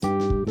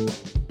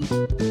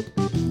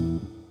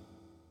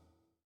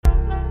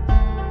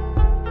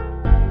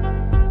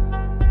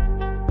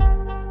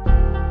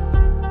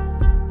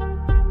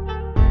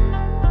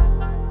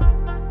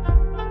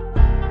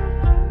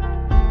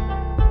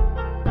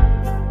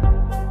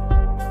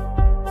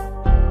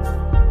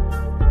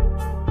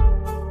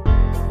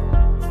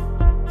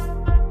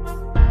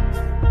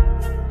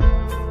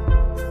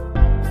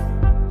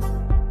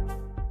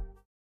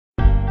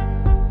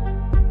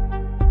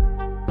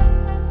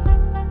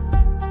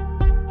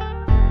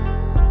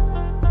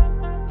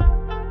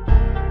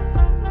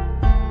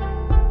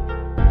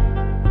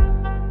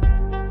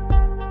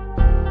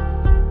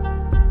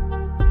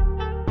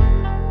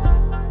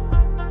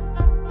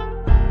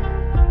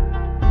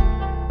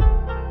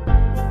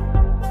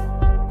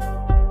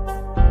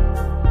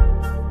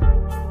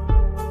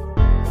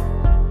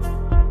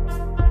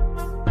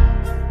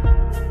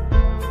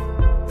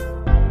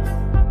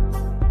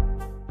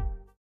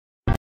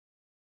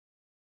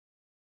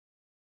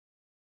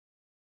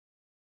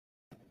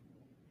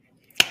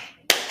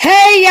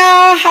Hey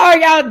y'all, how are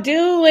y'all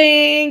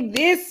doing?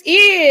 This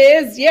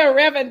is your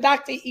Reverend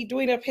Dr.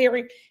 Edwina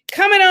Perry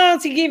coming on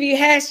to give you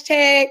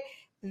hashtag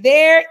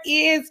there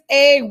is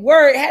a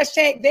word.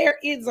 Hashtag there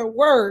is a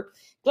word.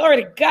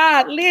 Glory to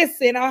God.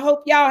 Listen, I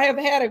hope y'all have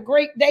had a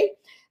great day.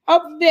 I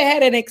hope you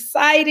had an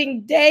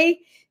exciting day.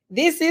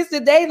 This is the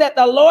day that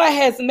the Lord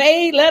has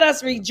made. Let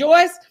us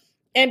rejoice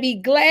and be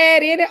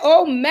glad in it.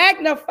 Oh,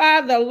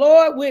 magnify the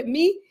Lord with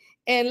me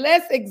and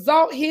let's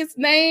exalt his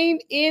name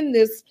in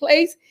this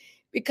place,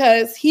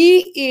 because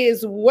he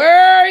is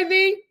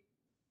worthy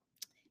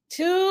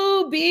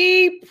to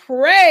be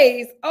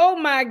praised. Oh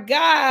my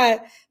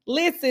God.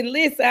 Listen,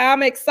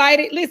 I'm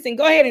excited. Listen,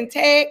 go ahead and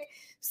tag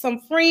some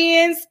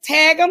friends,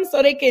 tag them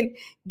so they can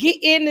get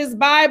in this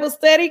Bible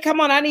study. Come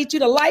on, I need you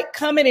to like,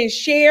 comment, and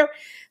share.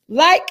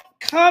 Like,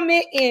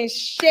 comment, and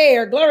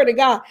share. Glory to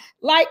God.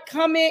 Like,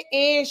 comment,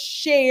 and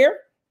share.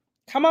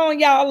 Come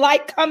on, y'all.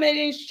 Like, comment,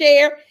 and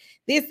share.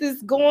 This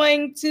is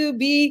going to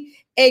be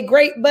a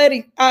great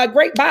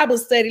Bible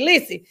study.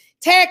 Listen,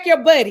 tag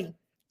your buddy.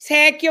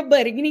 Tag your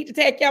buddy. You need to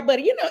tag your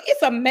buddy. You know,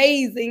 it's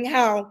amazing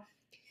how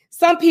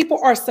some people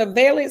are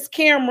surveillance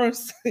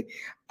cameras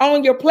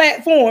on your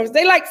platforms.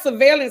 They like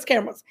surveillance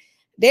cameras.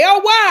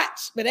 They'll watch,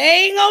 but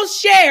they ain't gonna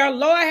share.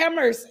 Lord have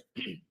mercy.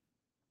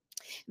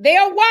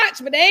 They'll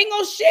watch, but they ain't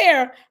gonna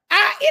share.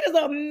 It is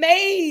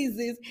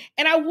amazing.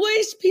 And I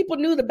wish people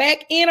knew the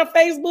back end of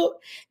Facebook,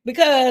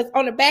 because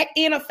on the back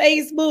end of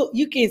Facebook,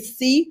 you can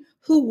see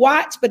who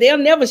watch, but they'll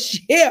never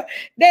share.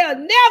 They'll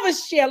never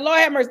share. Lord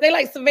have mercy. They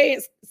like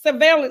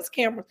surveillance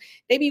cameras.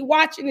 They be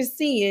watching and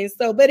seeing.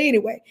 So, but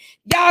anyway,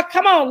 y'all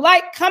come on,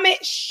 like,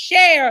 comment,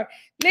 share.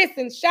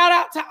 Listen, shout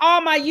out to all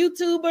my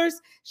YouTubers.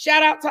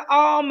 Shout out to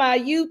all my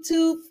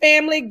YouTube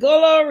family.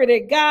 Glory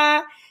to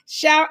God.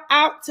 Shout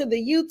out to the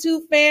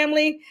YouTube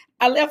family.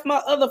 I left my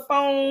other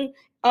phone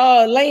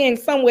laying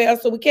somewhere,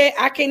 so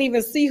I can't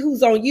even see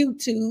who's on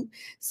YouTube.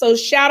 So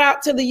shout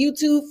out to the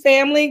YouTube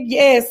family.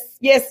 Yes.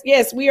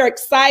 We are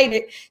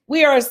excited.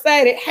 We are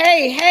excited.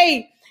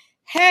 Hey,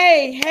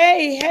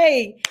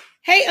 Auntie.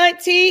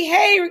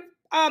 Hey,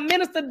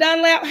 Minister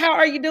Dunlap, how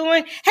are you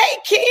doing? Hey,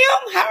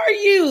 Kim, how are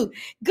you?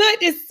 Good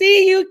to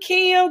see you,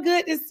 Kim.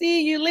 Good to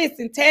see you.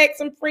 Listen, tag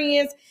some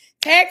friends,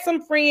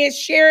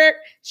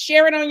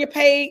 share it on your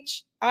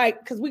page. All right,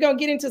 because we're going to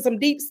get into some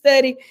deep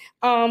study.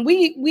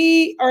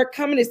 We are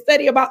coming to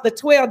study about the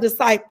 12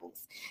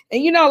 disciples.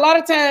 And, you know, a lot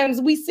of times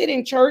we sit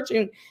in church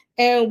and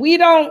we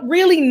don't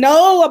really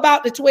know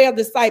about the 12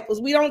 disciples.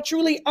 We don't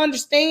truly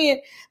understand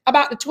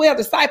about the 12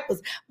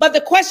 disciples. But the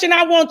question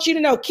I want you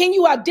to know, can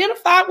you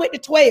identify with the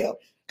 12?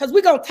 Because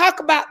we're going to talk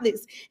about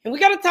this. And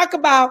we're going to talk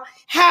about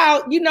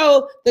how, you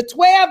know, the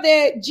 12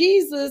 that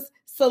Jesus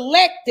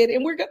selected,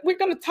 and we're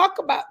going to talk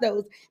about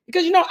those,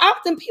 because, you know,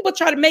 often people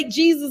try to make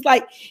Jesus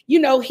like, you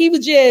know, he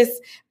was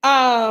just,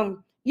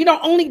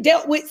 only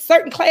dealt with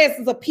certain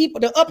classes of people,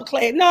 the upper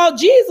class. No,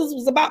 Jesus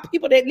was about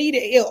people that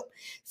needed help.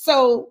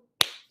 So,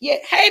 yeah.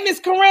 Hey, Miss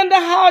Corinda,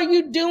 how are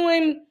you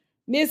doing?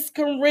 Miss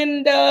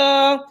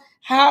Corinda,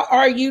 how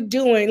are you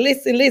doing?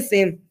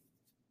 Listen.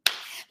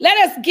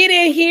 Let us get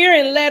in here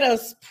and let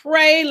us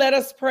pray. Let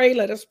us pray.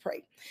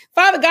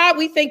 Father God,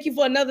 we thank you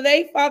for another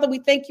day. Father, we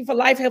thank you for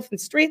life, health,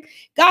 and strength.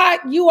 God,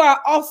 you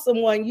are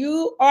awesome one.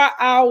 You are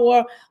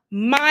our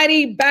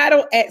mighty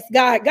battle axe,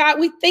 God. God,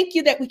 we thank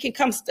you that we can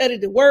come study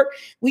the word.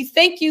 We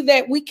thank you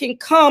that we can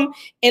come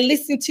and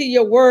listen to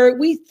your word.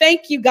 We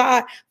thank you,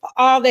 God, for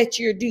all that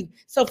you're doing.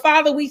 So,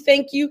 Father, we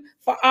thank you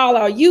for all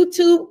our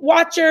YouTube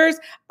watchers,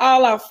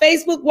 all our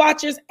Facebook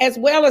watchers, as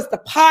well as the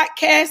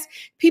podcast,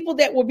 people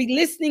that will be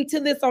listening to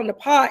this on the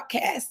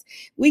podcast.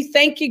 We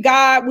thank you,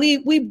 God.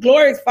 We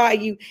glorify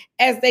you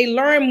as they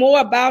learn more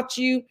about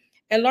you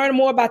and learn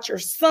more about your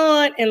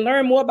son and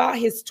learn more about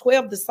his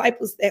 12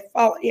 disciples that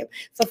follow him.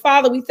 So,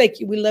 Father, we thank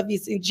you. We love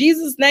you. In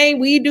Jesus' name,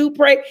 we do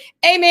pray.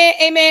 Amen,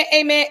 amen,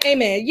 amen,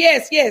 amen.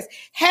 Yes.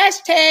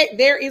 Hashtag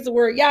there is a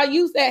word. Y'all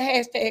use that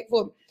hashtag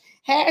for me.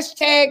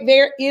 Hashtag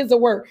there is a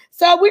word.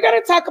 So we're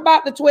going to talk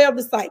about the 12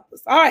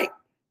 disciples. All right.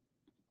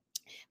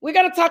 we're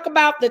going to talk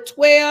about the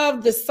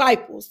 12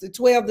 disciples, and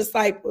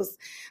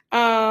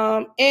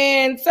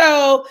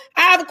so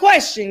I have a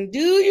question. Do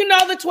you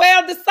know the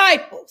 12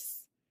 disciples?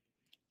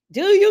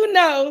 Do you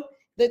know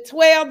the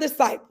 12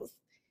 disciples?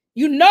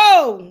 You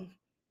know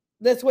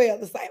the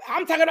 12 disciples.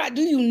 I'm talking about,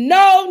 do you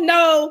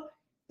know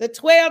the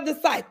 12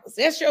 disciples?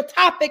 That's your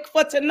topic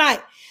for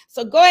tonight.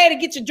 So go ahead and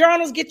get your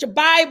journals, get your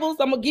Bibles.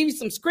 I'm going to give you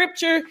some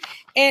scripture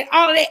and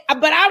all of that.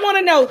 But I want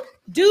to know,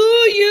 do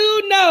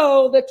you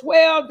know the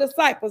 12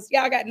 disciples?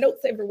 Y'all got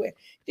notes everywhere.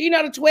 Do you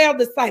know the 12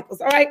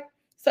 disciples? All right.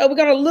 So we're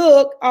going to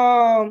look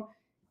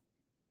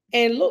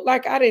and look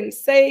like I didn't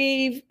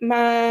save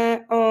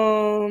my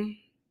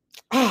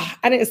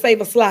I didn't save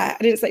a slide.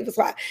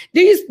 Do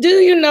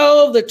you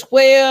know the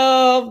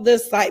 12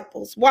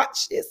 disciples?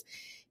 Watch this.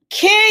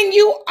 Can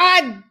you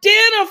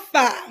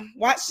identify?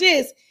 Watch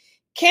this.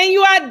 Can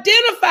you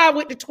identify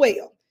with the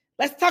 12?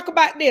 Let's talk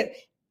about this.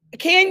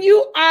 Can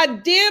you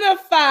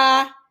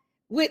identify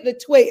with the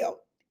 12?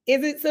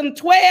 Is it some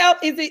 12?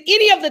 Is it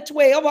any of the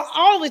 12 or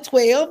all the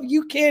 12?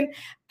 You can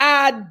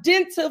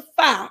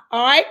identify.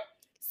 All right.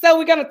 So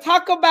we're going to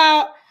talk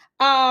about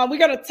the 12. We're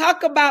going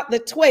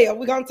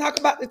to talk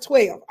about the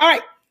 12. All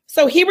right.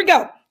 So here we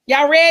go.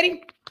 Y'all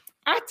ready?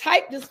 I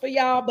typed this for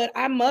y'all, but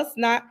I must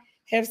not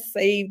have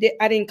saved it.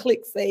 I didn't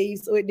click save,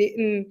 so it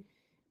didn't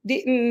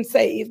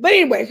save. But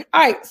anyway,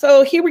 all right.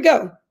 So here we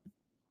go.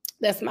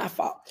 That's my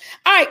fault.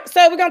 All right.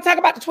 So we're going to talk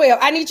about the 12.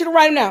 I need you to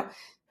write them down.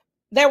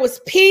 There was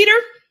Peter.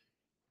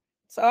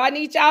 So I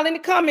need y'all in the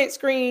comment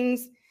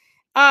screens.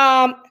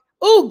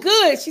 Oh,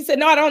 good. She said,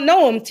 no, I don't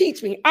know him.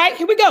 Teach me. All right,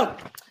 here we go.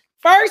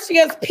 First, she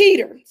has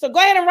Peter. So go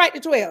ahead and write the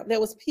 12. There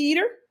was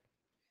Peter,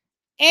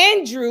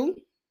 Andrew,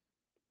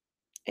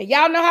 and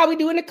y'all know how we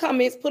do in the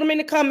comments. Put them in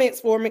the comments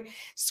for me.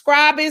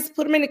 Scribes,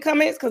 put them in the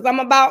comments because I'm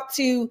about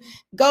to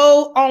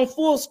go on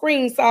full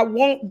screen, so I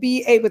won't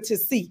be able to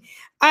see.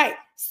 All right,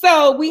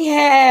 so we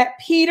had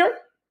Peter,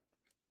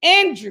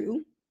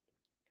 Andrew,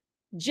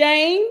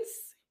 James,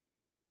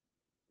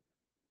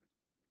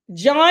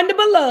 John the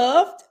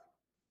Beloved.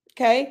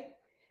 Okay,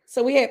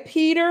 so we had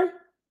Peter,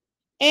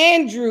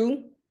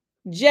 Andrew,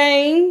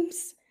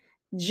 James,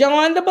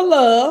 John the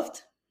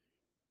Beloved,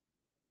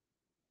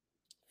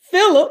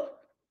 Philip,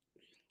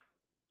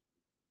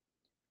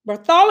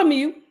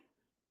 Bartholomew,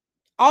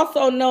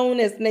 also known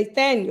as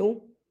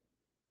Nathaniel,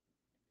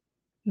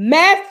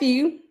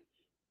 Matthew,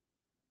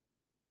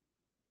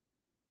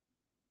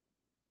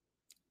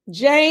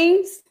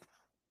 James,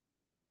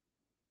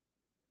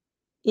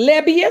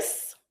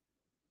 Lebbaeus,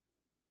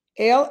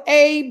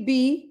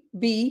 Labbaeus,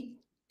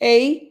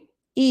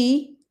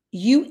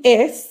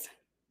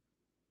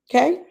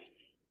 okay?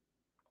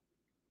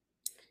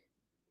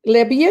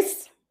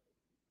 Lebbaeus,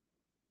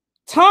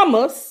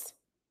 Thomas,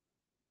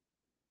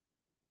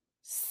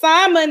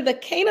 Simon the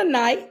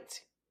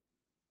Canaanite,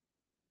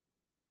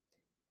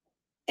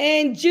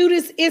 and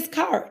Judas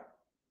Iscariot,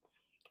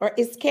 or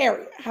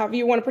Iscariot, however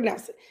you want to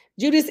pronounce it.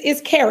 Judas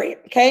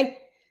Iscariot, okay?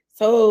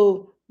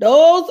 So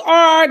those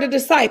are the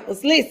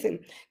disciples. Listen,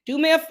 do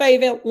me a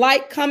favor,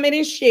 like, comment,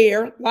 and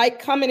share.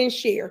 Like, comment, and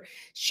share.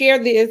 Share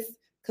this,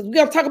 because we're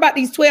going to talk about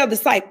these 12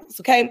 disciples,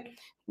 okay?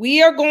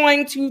 We are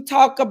going to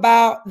talk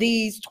about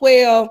these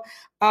 12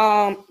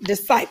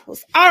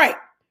 disciples. All right.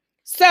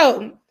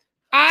 So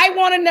I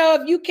want to know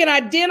if you can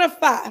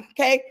identify,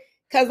 okay?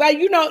 Because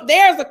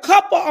there's a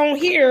couple on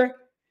here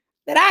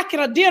that I can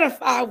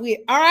identify with.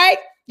 All right.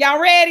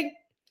 Y'all ready?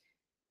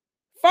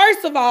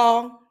 First of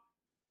all,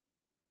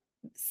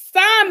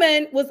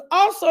 Simon was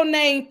also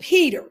named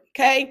Peter,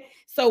 okay?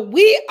 So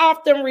we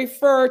often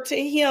refer to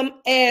him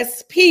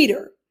as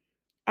Peter,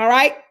 all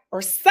right?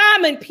 Or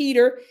Simon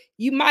Peter,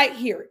 you might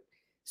hear it.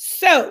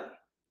 So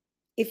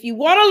if you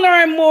want to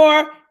learn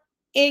more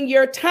in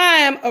your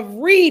time of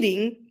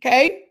reading,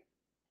 okay,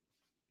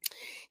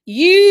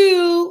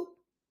 you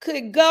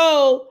could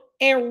go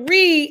and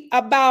read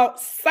about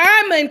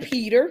Simon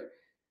Peter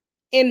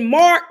in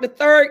Mark, the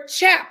 3rd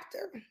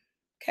chapter,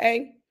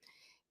 okay?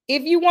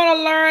 If you want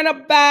to learn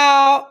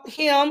about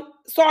him,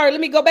 let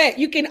me go back.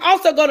 You can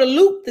also go to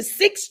Luke, the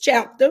 6th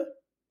chapter.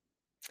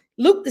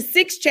 Luke, the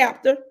 6th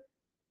chapter.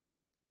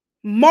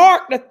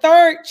 Mark, the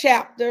 3rd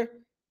chapter.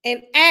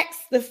 And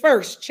Acts, the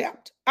 1st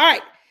chapter. All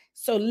right.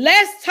 So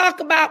let's talk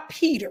about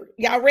Peter.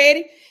 Y'all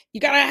ready?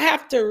 You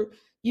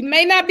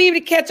may not be able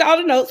to catch all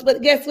the notes,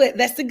 but guess what?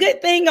 That's the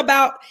good thing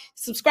about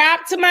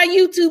subscribe to my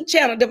YouTube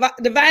channel,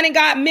 Divine and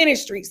God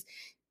Ministries.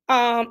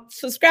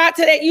 Subscribe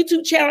to that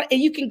YouTube channel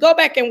and you can go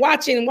back and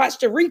watch it and watch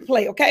the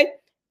replay, okay?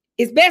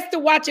 It's best to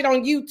watch it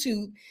on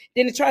YouTube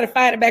than to try to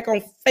find it back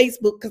on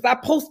Facebook because I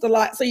post a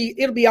lot, so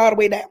it'll be all the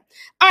way down.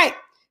 All right,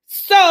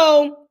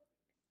 so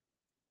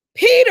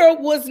Peter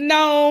was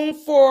known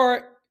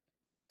for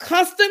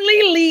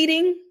constantly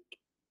leading,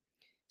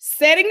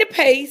 setting the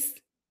pace,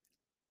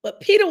 but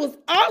Peter was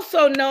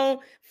also known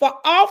for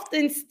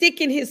often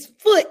sticking his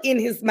foot in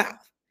his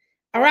mouth,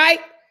 all right?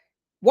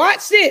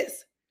 Watch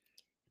this.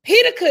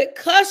 Peter could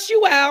cuss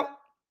you out,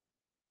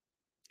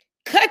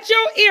 cut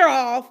your ear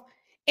off,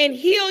 and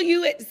heal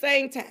you at the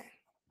same time.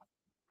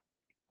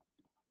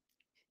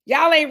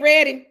 Y'all ain't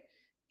ready.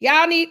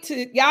 Y'all need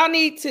to y'all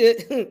need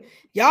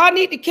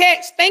to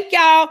catch. Thank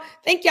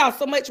y'all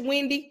so much,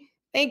 Wendy.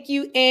 Thank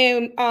you,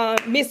 and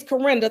Miss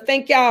Corinda.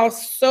 Thank y'all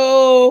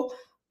so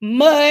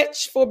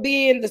much for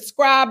being the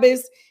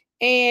scribes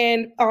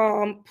and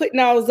putting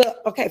those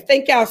up. Okay,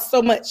 thank y'all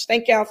so much.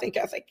 Thank y'all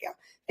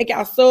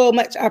so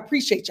much. I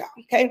appreciate y'all.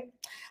 Okay,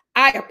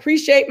 I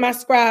appreciate my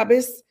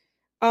scribes.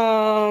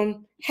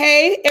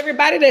 Hey,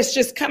 everybody that's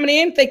just coming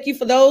in, thank you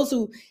for those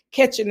who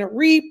catching the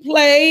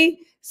replay.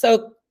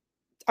 So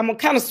I'm gonna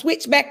kind of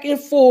switch back and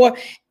forth.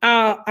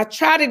 I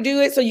try to do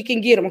it so you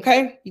can get them.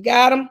 Okay, you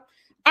got them.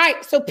 All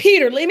right. So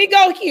Peter, let me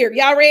go here.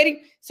 Y'all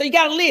ready? So you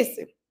gotta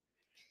listen.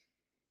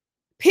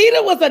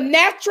 Peter was a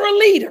natural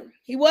leader.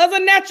 He was a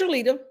natural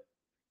leader,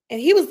 and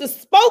he was the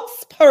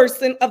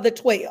spokesperson of the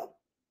 12.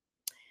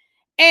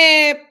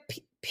 And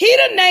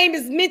Peter's name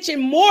is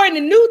mentioned more in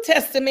the New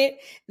Testament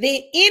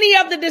than any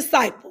of the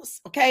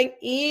disciples. Okay,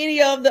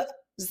 any of the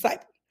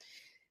disciples.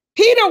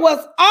 Peter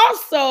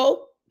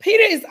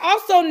is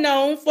also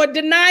known for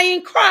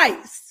denying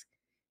Christ.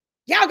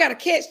 Y'all got to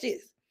catch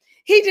this.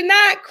 He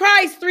denied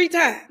Christ 3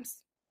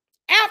 times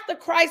after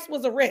Christ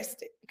was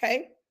arrested.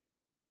 Okay.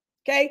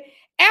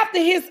 After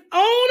his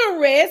own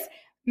arrest,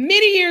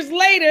 many years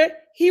later,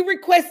 he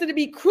requested to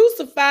be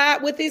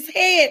crucified with his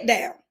head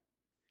down.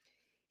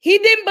 He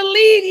didn't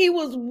believe he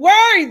was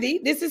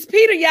worthy. This is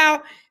Peter,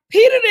 y'all.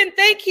 Peter didn't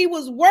think he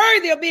was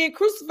worthy of being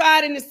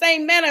crucified in the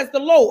same manner as the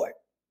Lord.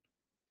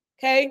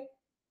 Okay.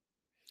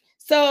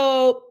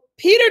 So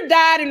Peter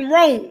died in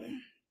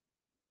Rome.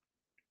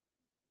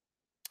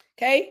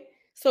 Okay.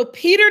 So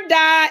Peter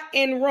died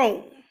in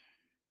Rome.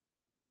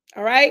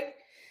 All right.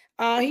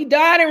 He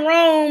died in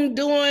Rome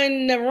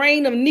during the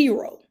reign of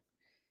Nero.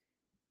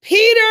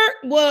 Peter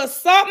was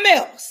something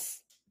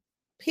else.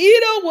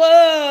 Peter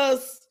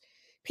was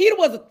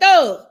a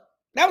thug.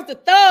 That was the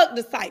thug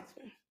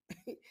disciple.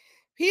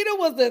 Peter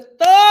was a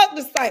thug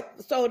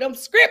disciple. So them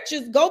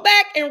scriptures, go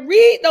back and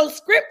read those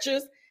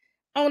scriptures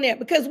on there,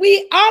 because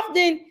we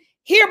often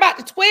hear about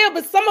the 12,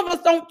 but some of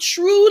us don't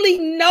truly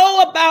know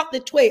about the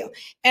 12.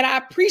 And I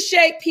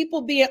appreciate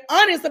people being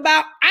honest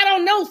about, I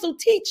don't know, so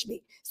teach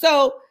me.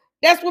 So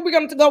that's what we're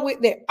going to go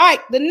with there. All right,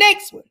 the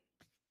next one.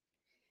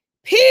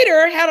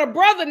 Peter had a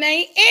brother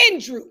named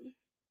Andrew.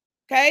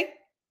 Okay,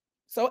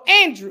 so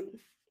Andrew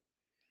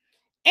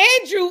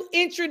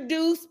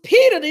introduced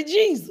Peter to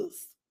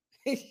Jesus.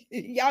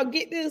 Y'all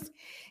get this?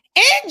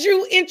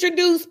 Andrew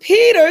introduced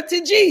Peter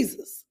to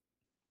Jesus.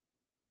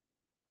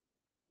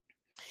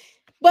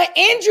 But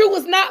Andrew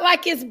was not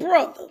like his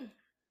brother.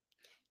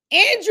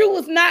 Andrew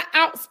was not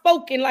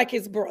outspoken like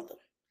his brother.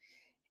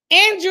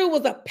 Andrew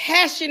was a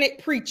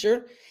passionate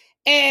preacher,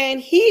 and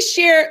he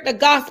shared the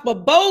gospel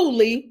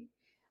boldly,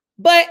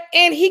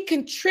 and he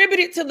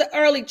contributed to the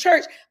early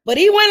church, but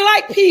he wasn't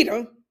like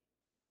Peter.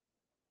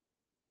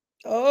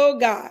 Oh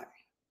God.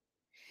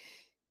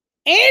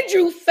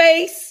 Andrew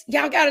faced,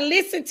 y'all got to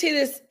listen to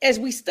this as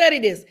we study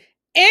this.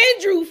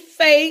 Andrew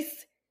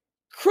faced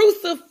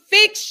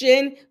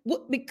crucifixion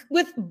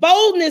with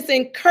boldness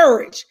and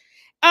courage.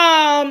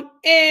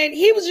 And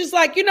he was just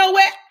like, you know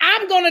what?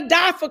 I'm going to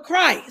die for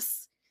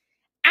Christ.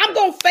 I'm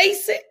going to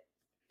face it.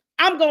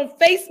 I'm going to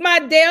face my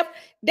death.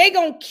 They're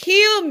going to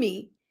kill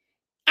me.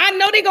 I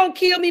know they're going to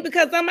kill me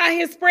because I'm out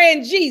here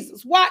spreading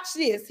Jesus. Watch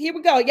this. Here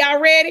we go. Y'all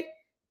ready?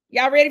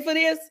 Y'all ready for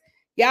this?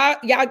 Y'all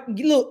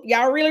look,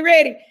 y'all really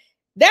ready?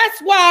 That's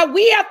why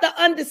we have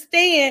to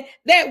understand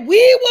that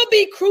we will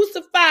be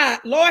crucified.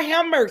 Lord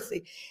have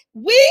mercy.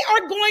 We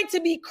are going to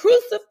be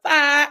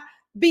crucified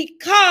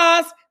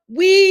because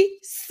we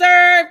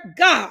serve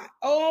God.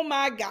 Oh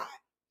my God.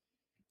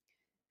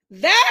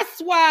 That's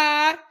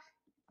why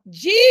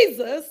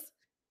Jesus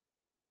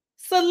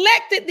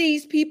selected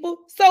these people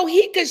so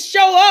he could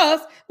show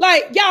us,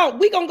 like, y'all,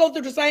 we're going to go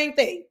through the same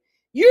thing.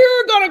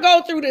 You're going to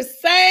go through the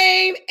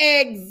same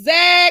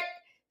exact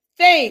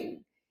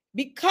thing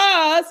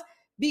because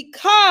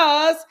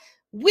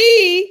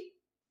we,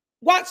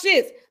 watch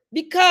this,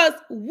 because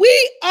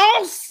we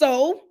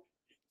also,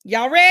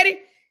 y'all ready?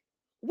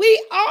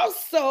 We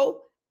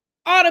also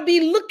ought to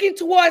be looking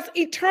towards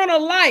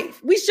eternal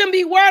life. We shouldn't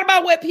be worried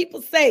about what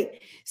people say.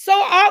 So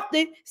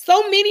often,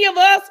 so many of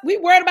us, we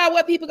worried about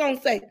what people going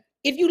to say.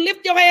 If you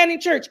lift your hand in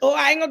church, oh,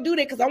 I ain't going to do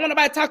that because I want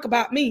nobody to talk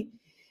about me.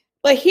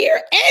 But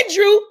here,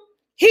 Andrew,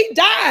 he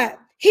died.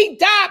 He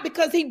died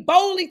because he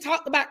boldly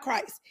talked about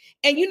Christ.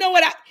 And you know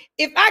what?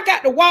 If I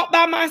got to walk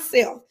by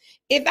myself,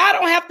 if I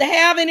don't have to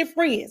have any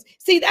friends,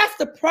 see, that's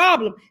the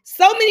problem.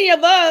 So many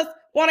of us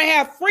want to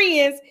have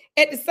friends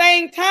at the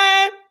same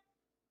time.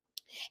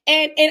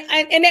 And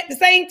at the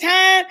same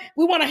time,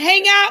 we want to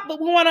hang out, but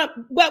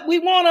we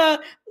want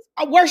to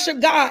worship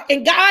God.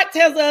 And God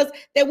tells us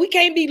that we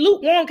can't be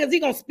lukewarm because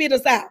he's going to spit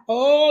us out.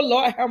 Oh,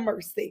 Lord have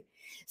mercy.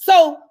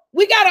 So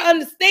we got to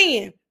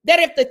understand that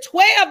if the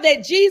 12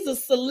 that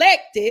Jesus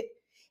selected,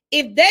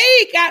 if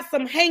they got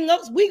some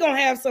hangups, we're going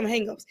to have some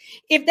hangups.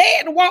 If they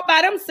had to walk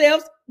by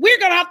themselves, we're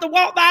going to have to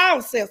walk by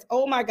ourselves.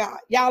 Oh my God.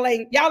 Y'all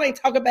ain't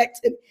talking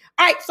back to me.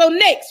 All right. So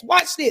next,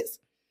 watch this.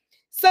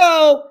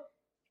 So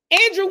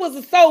Andrew was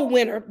a soul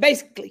winner,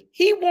 basically.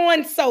 He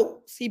won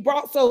souls. He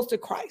brought souls to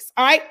Christ.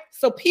 All right.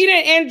 So Peter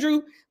and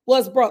Andrew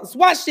was brothers.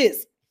 Watch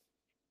this.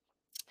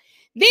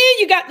 Then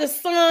you got the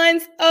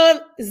sons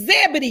of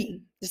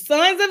Zebedee. The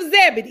sons of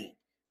Zebedee.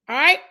 All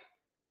right.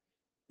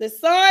 The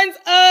sons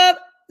of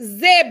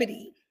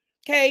Zebedee.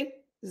 Okay.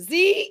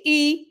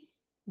 Zebedee.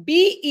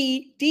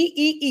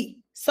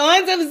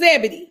 Sons of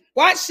Zebedee.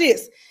 Watch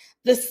this.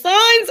 The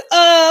sons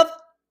of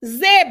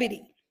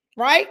Zebedee.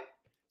 Right.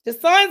 The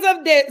sons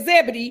of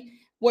Zebedee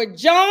were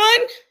John,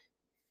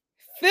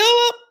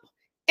 Philip,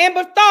 and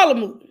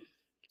Bartholomew.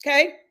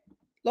 Okay.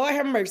 Lord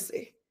have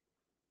mercy.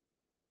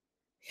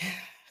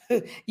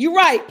 You're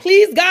right.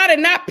 Please God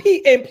and not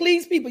and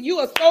please people. You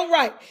are so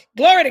right.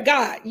 Glory to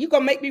God. You're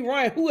going to make me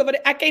run. Whoever,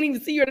 I can't even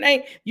see your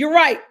name. You're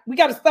right. We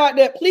got to start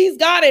that. Please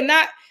God and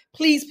not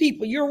please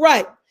people. You're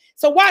right.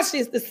 So watch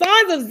this. The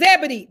sons of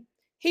Zebedee.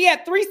 He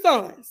had 3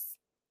 sons.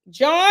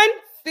 John,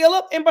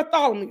 Philip, and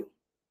Bartholomew.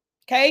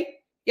 Okay.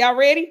 Y'all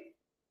ready?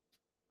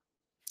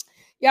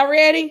 Y'all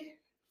ready?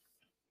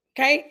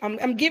 Okay.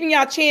 I'm giving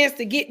y'all a chance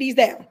to get these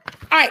down.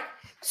 All right.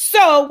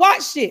 So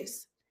watch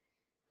this.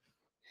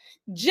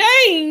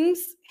 James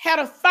had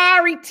a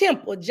fiery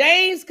temper.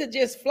 James could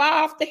just fly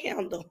off the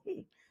handle.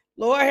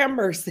 Lord have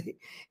mercy.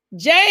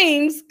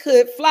 James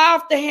could fly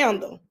off the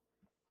handle.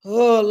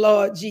 Oh,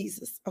 Lord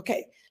Jesus.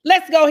 Okay,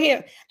 let's go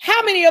here.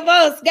 How many of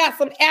us got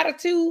some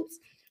attitudes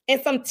and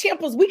some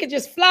tempers? We could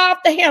just fly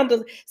off the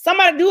handle.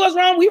 Somebody do us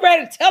wrong, we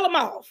ready to tell them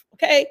off.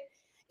 Okay.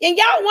 And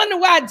y'all wonder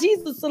why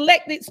Jesus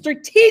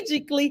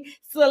strategically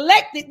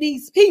selected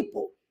these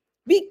people.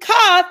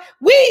 Because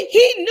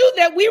he knew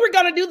that we were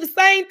going to do the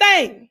same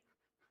thing.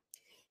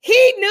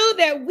 He knew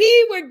that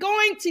we were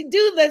going to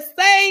do the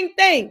same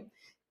thing.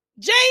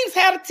 James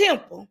had a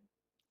temper.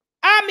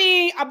 I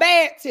mean, a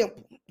bad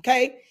temper.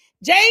 Okay.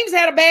 James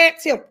had a bad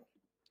temper.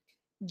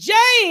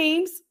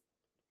 James,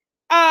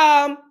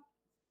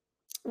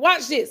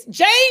 watch this.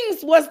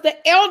 James was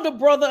the elder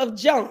brother of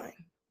John.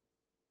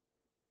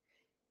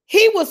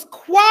 He was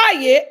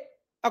quiet,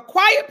 a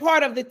quiet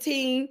part of the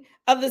team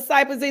of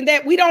disciples, in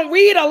that we don't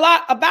read a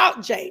lot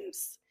about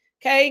James.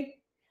 Okay.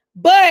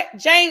 But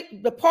James,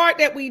 the part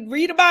that we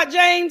read about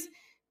James,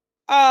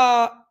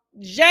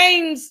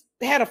 James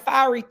had a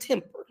fiery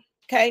temper.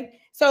 Okay.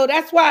 So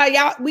that's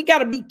why we got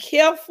to be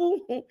careful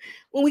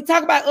when we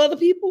talk about other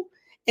people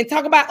and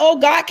talk about, oh,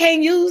 God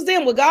can't use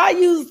them. Well, God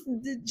used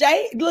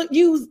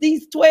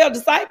these 12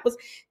 disciples.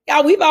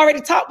 Y'all, we've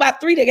already talked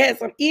about 3 that had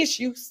some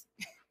issues.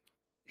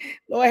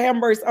 Lord have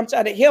mercy. I'm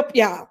trying to help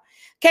y'all.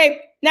 Okay.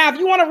 Now, if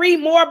you want to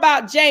read more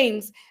about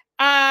James,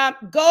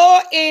 go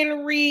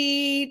and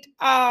read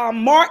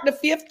Mark the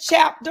 5th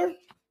chapter.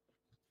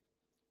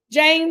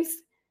 James,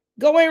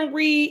 go and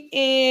read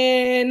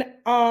in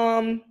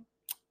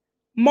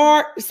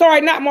Mark the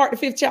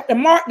 5th chapter,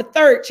 Mark the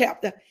 3rd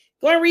chapter.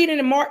 Go and read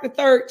in Mark the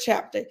 3rd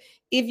chapter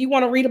if you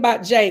want to read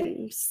about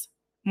James.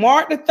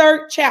 Mark the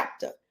 3rd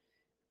chapter.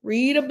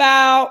 Read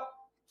about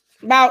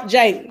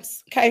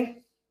James. Okay.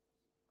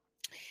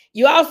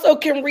 You also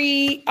can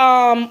read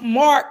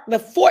Mark the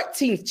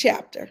 14th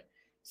chapter.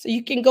 So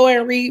you can go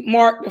and read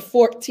Mark the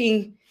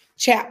 14th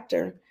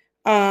chapter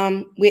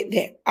with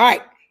that. All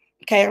right.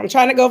 Okay. I'm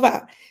trying to go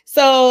by.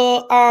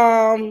 So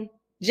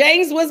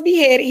James was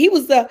beheaded. He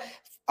was the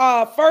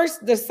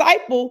first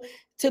disciple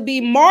to be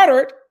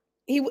martyred.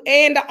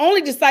 And the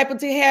only disciple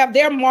to have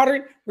their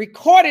martyr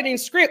recorded in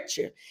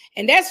scripture.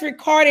 And that's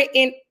recorded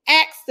in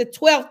Acts the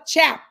 12th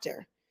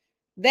chapter.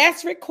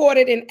 That's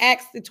recorded in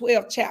Acts the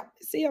 12th chapter.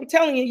 See, I'm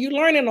telling you, you're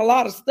learning a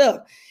lot of stuff.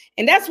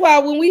 And that's why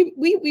when we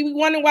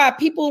wonder why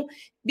people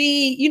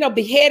be,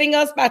 beheading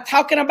us by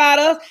talking about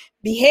us,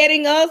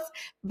 beheading us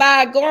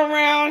by going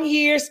around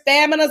here,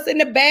 stabbing us in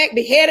the back,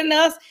 beheading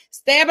us,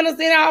 stabbing us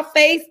in our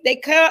face. They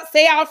can't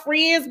say our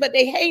friends, but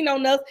they hate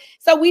on us.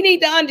 So we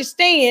need to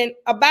understand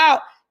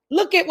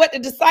look at what the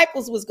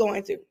disciples was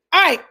going through.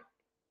 All right.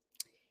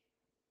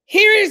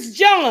 Here is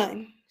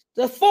John,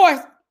 the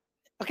 4th.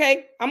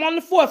 Okay, I'm on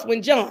the 4th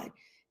one, John,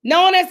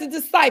 known as a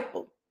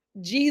disciple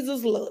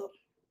Jesus loved.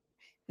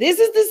 This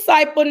is the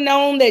disciple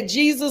known that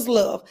Jesus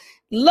loved,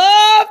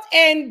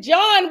 and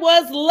John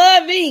was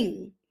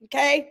loving.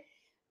 Okay,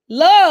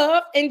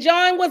 loved, and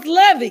John was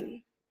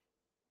loving.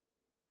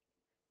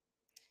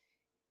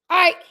 All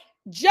right,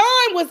 John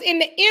was in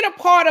the inner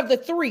part of the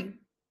 3.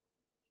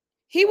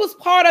 He was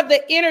part of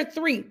the inner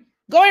 3.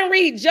 Go and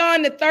read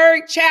John the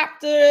 3rd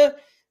chapter,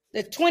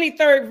 the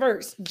 23rd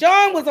verse.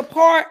 John was a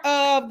part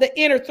of the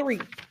inner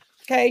 3.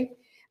 Okay.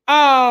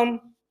 The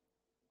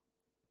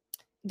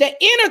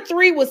inner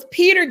 3 was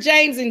Peter,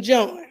 James, and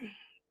John.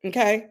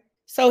 Okay.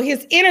 So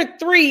his inner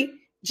 3,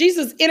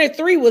 Jesus' inner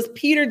 3 was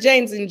Peter,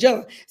 James, and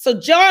John. So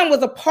John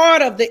was a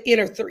part of the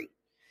inner 3.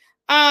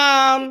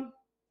 John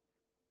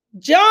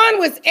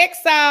was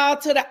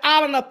exiled to the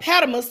island of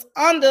Patmos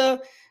under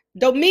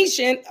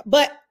Domitian,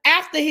 but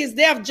after his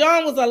death,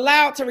 John was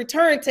allowed to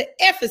return to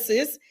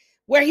Ephesus,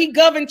 where he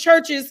governed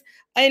churches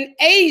in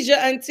Asia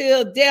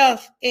until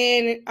death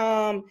in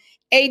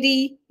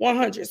AD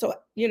 100. So,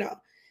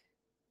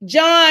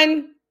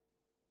 John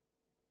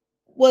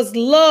was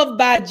loved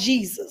by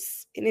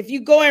Jesus. And if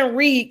you go and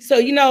read, so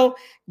you know,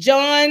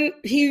 John,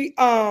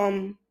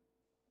 the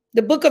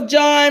book of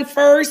John,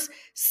 1st,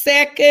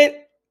 2nd,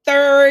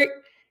 3rd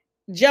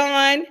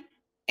John,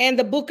 and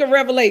the book of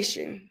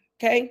Revelation.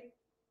 Okay.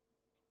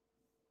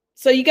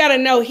 So you got to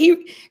know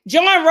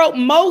John wrote a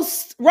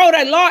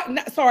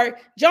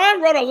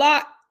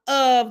lot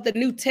of the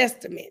New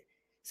Testament.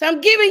 So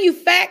I'm giving you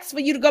facts for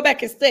you to go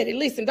back and study.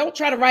 Listen, don't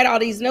try to write all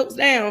these notes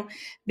down,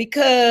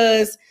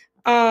 because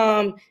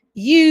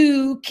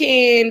you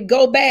can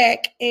go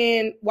back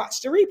and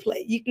watch the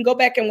replay. You can go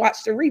back and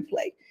watch the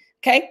replay.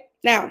 Okay.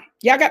 Now,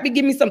 y'all got to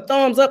give me some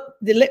thumbs up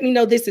to let me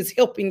know this is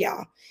helping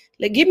y'all.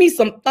 Give me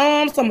some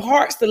thumbs, some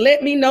hearts to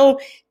let me know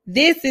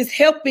this is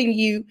helping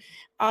you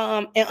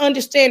and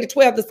understand the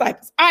 12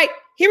 disciples. All right,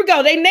 here we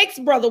go. Their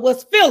next brother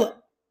was Philip.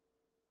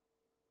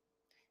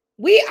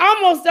 We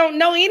almost don't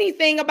know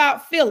anything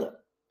about Philip.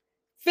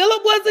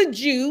 Philip was a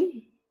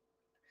Jew,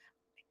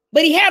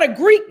 but he had a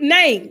Greek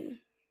name.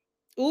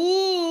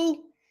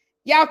 Ooh,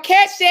 y'all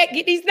catch that?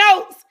 Get these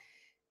notes.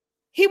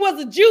 He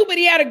was a Jew, but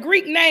he had a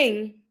Greek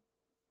name.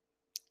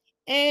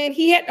 And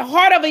he had the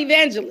heart of an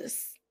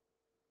evangelist.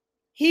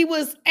 He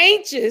was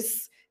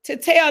anxious to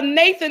tell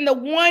Nathan the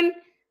one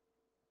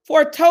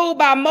foretold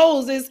by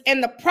Moses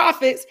and the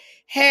prophets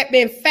had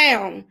been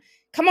found.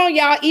 Come on,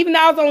 y'all. Even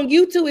though I was on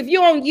YouTube, if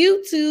you're on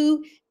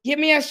YouTube, give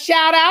me a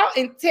shout out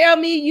and tell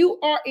me you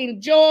are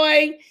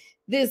enjoying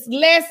this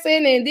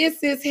lesson and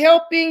this is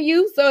helping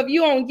you. So if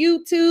you're on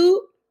YouTube,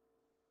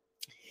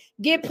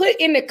 put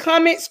in the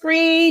comment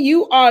screen,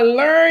 you are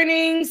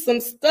learning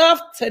some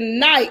stuff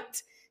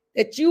tonight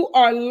that you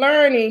are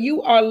learning.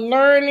 You are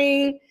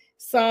learning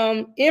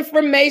some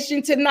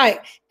information tonight.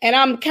 And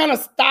I'm kind of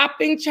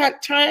stopping,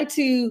 trying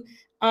to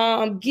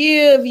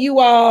give you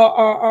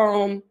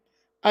all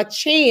a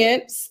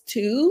chance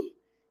to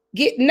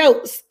get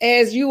notes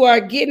as you are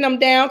getting them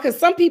down, because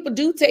some people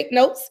do take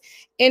notes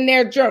in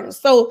their journals.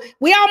 So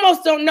we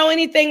almost don't know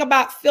anything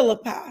about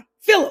Philip.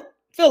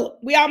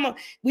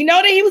 We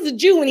know that he was a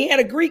Jew and he had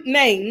a Greek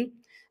name,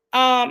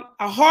 a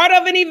heart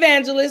of an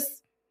evangelist.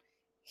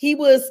 He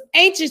was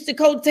anxious to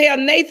go tell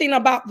Nathan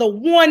about the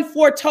one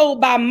foretold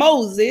by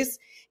Moses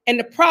and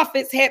the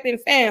prophets had been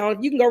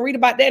found. You can go read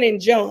about that in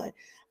John.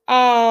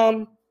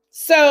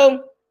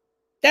 So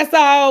that's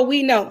all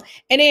we know.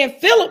 And then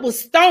Philip was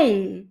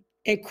stoned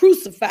and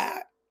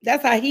crucified.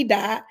 That's how he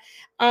died.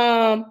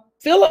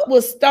 Philip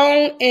was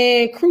stoned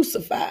and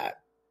crucified.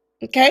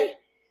 Okay.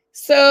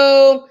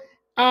 So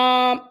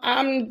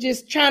I'm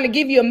just trying to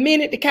give you a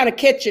minute to kind of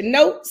catch your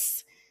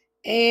notes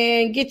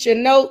and get your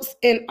notes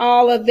and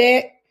all of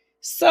that,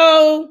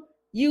 so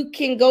you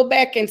can go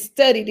back and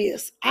study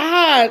this.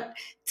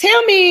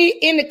 Tell me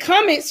in the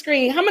comment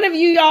screen, how many of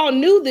y'all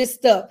knew this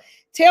stuff?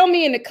 Tell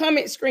me in the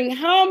comment screen,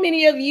 how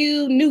many of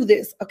you knew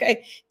this?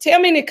 Okay. Tell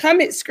me in the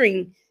comment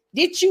screen,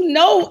 did you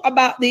know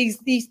about these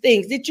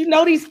things? Did you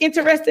know these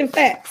interesting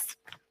facts?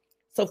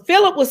 So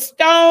Philip was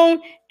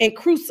stoned and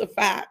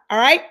crucified. All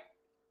right.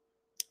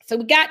 So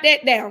we got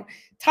that down.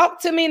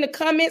 Talk to me in the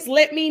comments.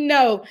 Let me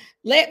know.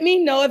 Let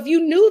me know if you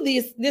knew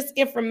this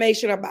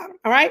information about him.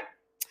 All right.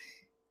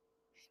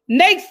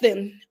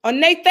 Nathan or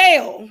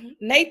Nathal.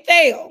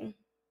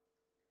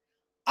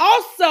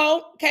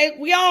 Also, okay,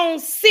 we on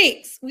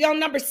 6. We on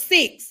number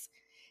 6.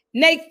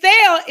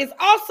 Nathal was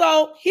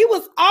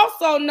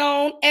also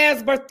known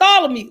as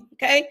Bartholomew.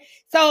 Okay.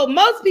 So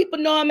most people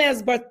know him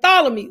as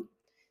Bartholomew.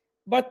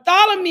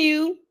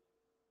 Bartholomew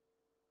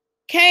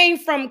came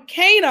from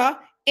Cana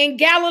in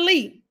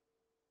Galilee.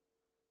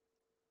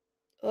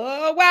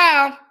 Oh,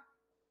 wow.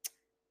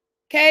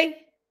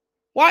 Okay.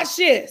 Watch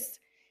this.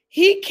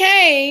 He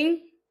came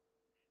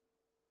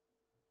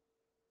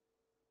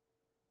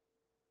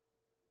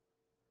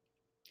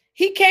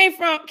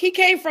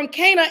from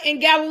Cana in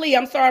Galilee.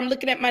 I'm sorry, I'm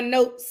looking at my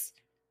notes.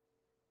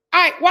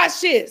 All right,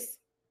 watch this.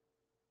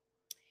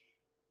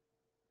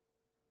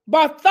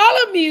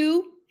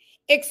 Bartholomew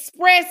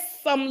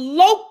expressed some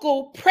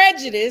local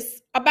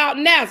prejudice about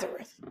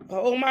Nazareth.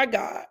 Oh my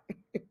God.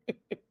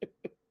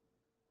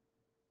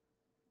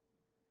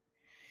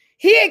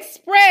 He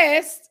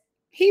expressed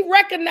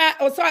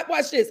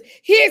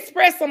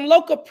some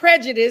local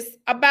prejudice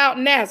about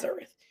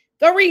Nazareth.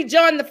 Go read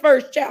John, the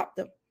 1st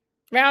chapter,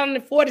 around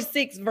the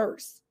 46th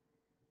verse.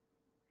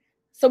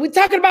 So we're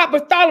talking about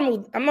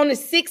Bartholomew. I'm on the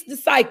 6th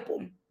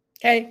disciple,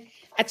 okay?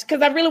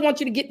 Because I really want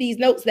you to get these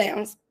notes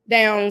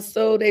down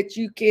so that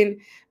you can,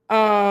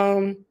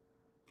 all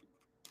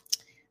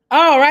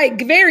right,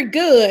 very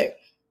good.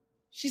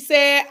 She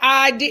said,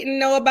 I didn't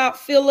know about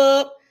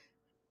Philip.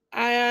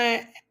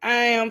 I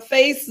am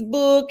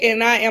Facebook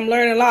and I am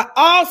learning a lot.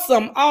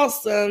 Awesome.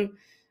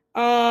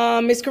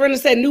 Miss Corinna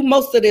said knew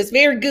most of this.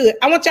 Very good.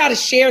 I want y'all to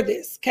share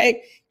this,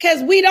 okay?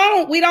 Because we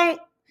don't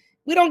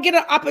get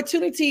an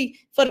opportunity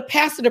for the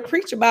pastor to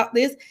preach about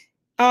this,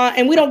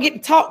 and we don't get to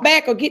talk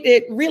back or get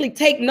to really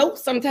take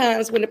notes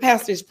sometimes when the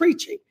pastor is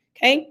preaching.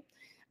 Okay.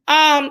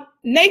 Bartholomew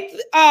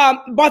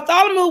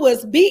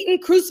was beaten,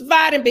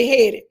 crucified, and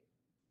beheaded.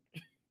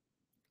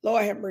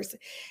 Lord have mercy.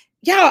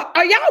 Y'all,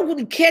 are y'all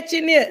really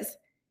catching this?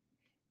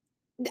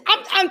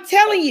 I'm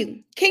telling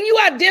you, can you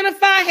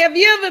identify? Have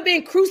you ever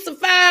been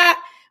crucified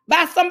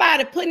by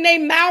somebody putting their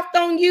mouth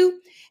on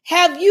you?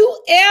 Have you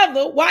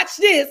ever, watch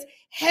this,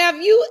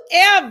 have you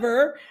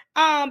ever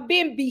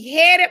been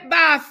beheaded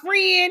by a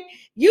friend?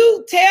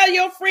 You tell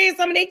your friends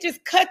something, they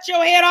just cut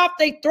your head off,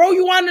 they throw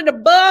you under the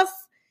bus.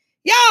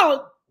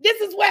 Y'all,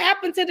 this is what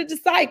happened to the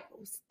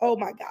disciples. Oh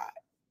my God.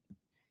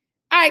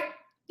 All right,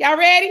 y'all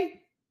ready?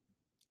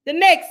 The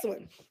next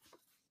one.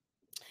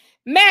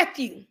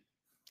 Matthew.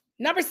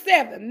 Number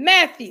 7,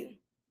 Matthew.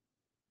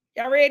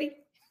 Y'all ready?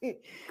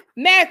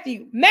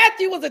 Matthew.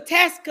 Matthew was a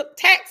tax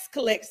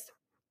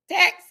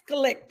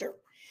collector.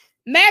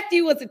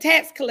 Matthew was a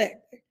tax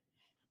collector.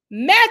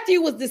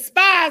 Matthew was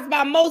despised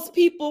by most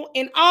people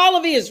in all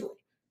of Israel.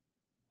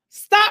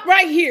 Stop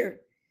right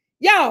here.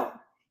 Y'all,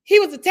 he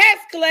was a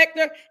tax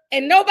collector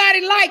and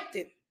nobody liked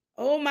him.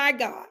 Oh my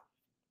God.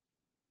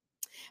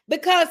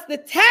 Because the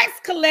tax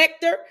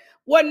collector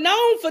were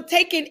known for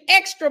taking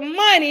extra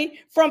money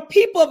from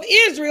people of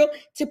Israel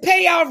to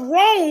pay off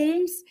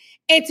Rome's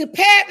and to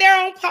pad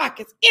their own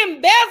pockets,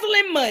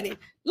 embezzling money.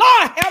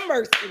 Lord have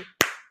mercy.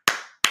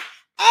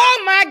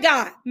 Oh my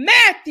God,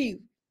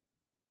 Matthew,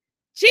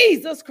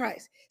 Jesus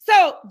Christ.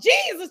 So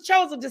Jesus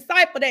chose a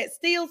disciple that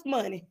steals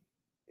money.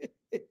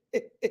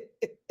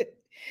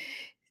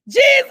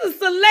 Jesus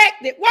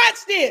selected,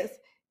 watch this.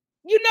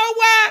 You know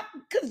why?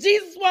 Because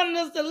Jesus wanted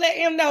us to let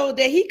him know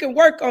that he can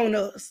work on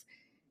us.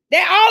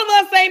 That all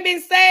of us ain't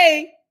been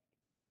saved.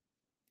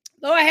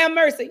 Lord have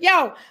mercy.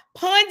 Y'all,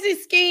 Ponzi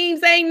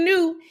schemes ain't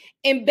new.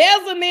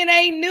 Embezzlement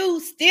ain't new.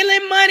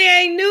 Stealing money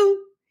ain't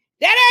new.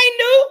 That ain't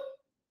new.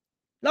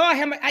 Lord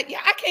have mercy.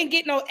 I can't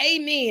get no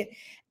amen.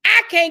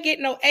 I can't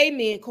get no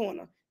amen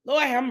corner.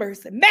 Lord have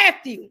mercy.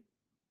 Matthew.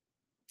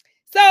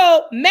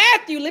 So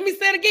Matthew, let me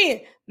say it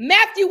again.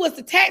 Matthew was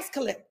the tax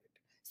collector.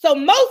 So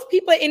most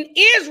people in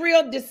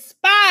Israel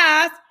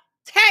despise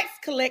tax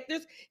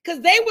collectors because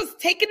they was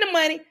taking the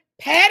money,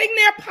 padding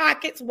their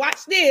pockets,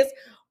 watch this,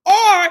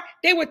 or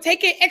they were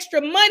taking extra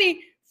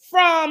money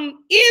from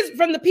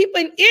the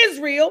people in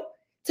Israel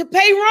to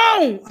pay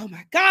Rome. Oh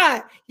my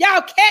God,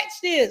 y'all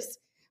catch this.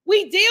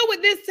 We deal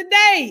with this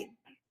today.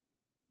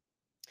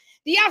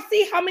 Do y'all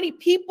see how many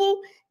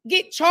people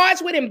get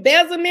charged with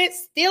embezzlement,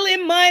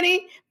 stealing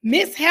money,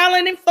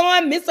 mishandling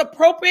funds,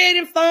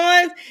 misappropriating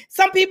funds?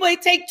 Some people,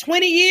 it take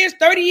 20 years,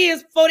 30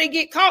 years before they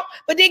get caught,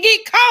 but they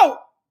get caught.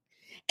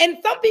 And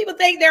some people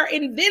think they're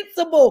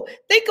invincible.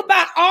 Think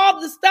about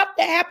all the stuff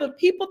that happened.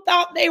 People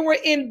thought they were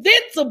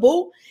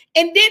invincible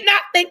and did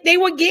not think they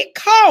would get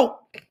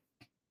caught.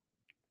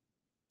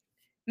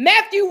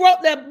 Matthew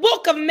wrote the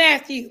book of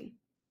Matthew.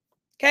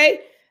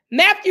 Okay?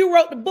 Matthew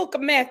wrote the book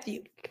of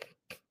Matthew.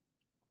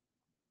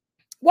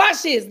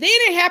 Watch this. Then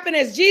it happened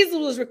as Jesus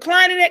was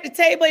reclining at the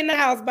table in the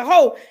house.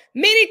 Behold,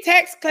 many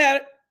tax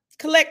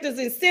collectors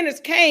and sinners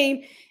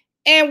came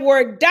and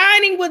were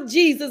dining with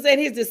Jesus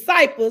and his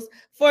disciples,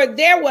 for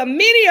there were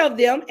many of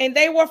them, and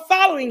they were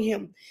following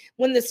him.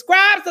 When the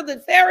scribes of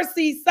the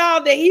Pharisees saw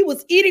that he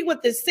was eating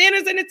with the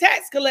sinners and the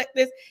tax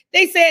collectors,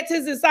 they said to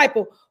his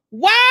disciple,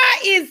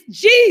 "Why is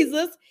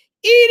Jesus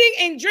eating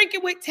and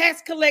drinking with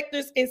tax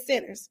collectors and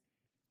sinners?"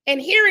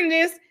 And hearing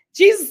this,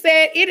 Jesus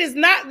said, "It is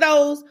not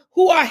those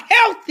who are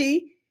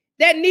healthy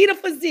that need a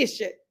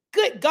physician."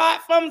 Good God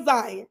from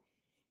Zion.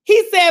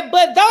 He said,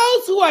 "But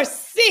those who are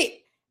sick.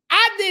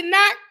 I did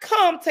not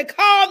come to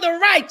call the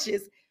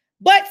righteous,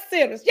 but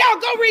sinners." Y'all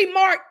go read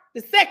Mark,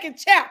 the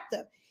 2nd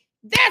chapter.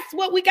 That's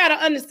what we got to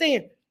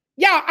understand.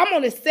 Y'all, I'm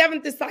on the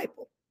 7th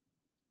disciple.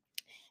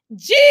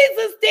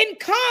 Jesus didn't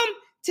come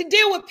to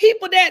deal with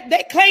people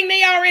that claim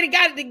they already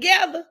got it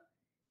together.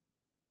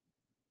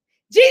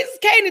 Jesus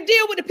came to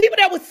deal with the people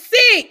that were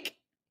sick.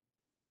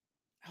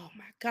 Oh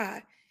my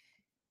God.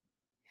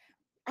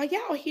 Are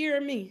y'all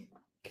hearing me?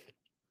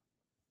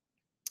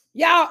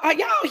 Y'all, are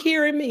y'all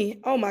hearing me?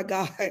 Oh my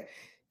God.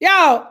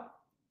 Y'all,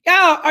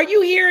 are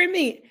you hearing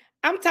me?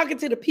 I'm talking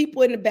to the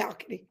people in the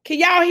balcony. Can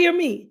y'all hear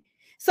me?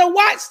 So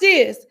watch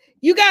this.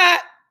 We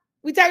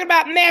talking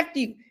about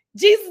Matthew.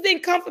 Jesus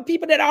didn't come for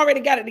people that already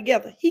got it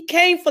together. He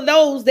came for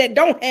those that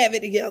don't have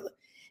it together.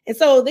 And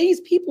so these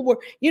people were,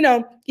 you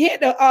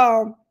had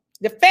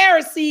the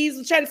Pharisees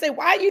were trying to say,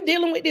 "Why are you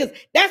dealing with this?"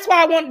 That's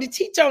why I wanted to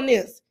teach on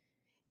this.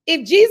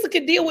 If Jesus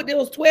could deal with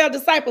those 12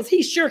 disciples,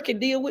 he sure can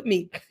deal with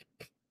me.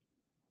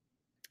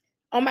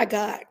 Oh my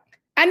God.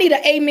 I need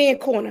an amen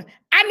corner.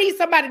 I need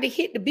somebody to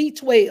hit the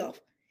B12.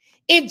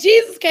 If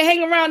Jesus can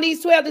hang around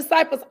these 12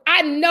 disciples,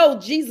 I know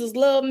Jesus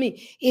loved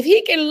me. If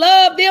he can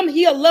love them,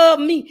 he'll love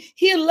me.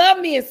 He'll love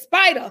me in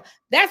spite of.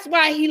 That's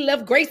why he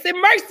left grace and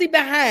mercy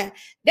behind.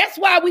 That's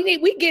why we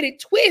get it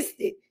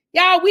twisted.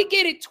 Y'all, we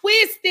get it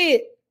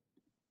twisted.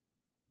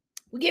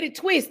 We get it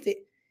twisted.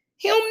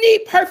 He don't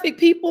need perfect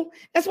people.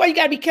 That's why you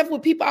got to be careful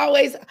with people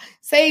always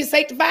saved,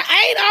 sanctified.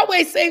 I ain't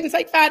always saved and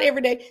sanctified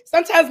every day.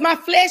 Sometimes my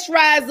flesh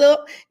rise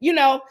up,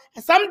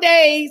 Some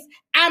days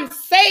I'm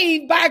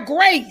saved by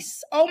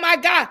grace. Oh my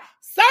God.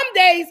 Some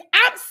days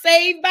I'm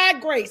saved by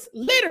grace.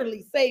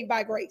 Literally saved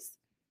by grace.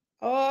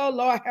 Oh,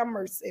 Lord have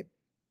mercy.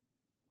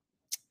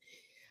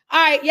 All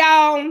right,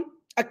 y'all.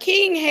 a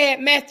king had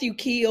Matthew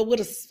killed with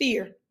a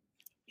spear.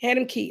 Had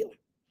him killed.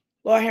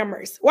 Lord have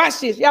mercy. Watch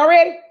this. Y'all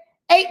ready?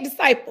 8th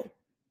disciple.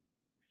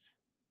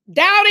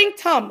 Doubting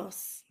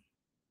Thomas.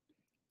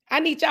 I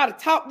need y'all to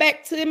talk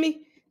back to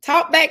me.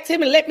 Talk back to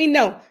me. Let me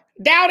know.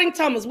 Doubting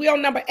Thomas. We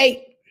on number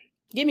 8.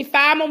 Give me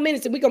 5 more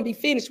minutes and we're going to be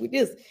finished with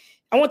this.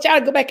 I want y'all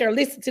to go back and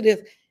listen to this.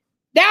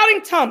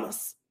 Doubting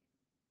Thomas.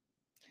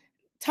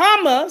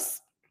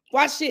 Thomas,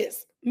 watch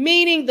this,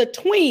 meaning the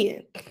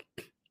twin.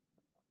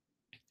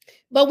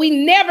 But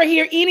we never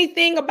hear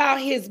anything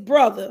about his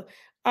brother.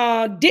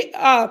 Thomas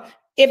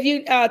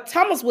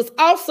was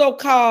also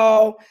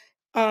called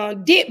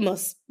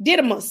Didymus,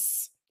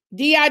 Didymmus,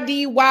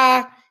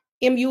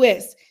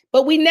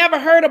 but we never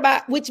heard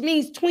about, which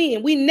means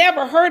twin. We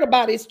never heard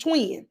about his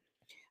twin.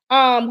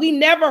 We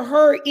never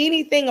heard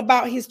anything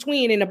about his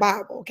twin in the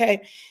Bible.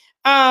 Okay.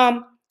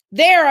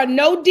 There are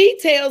no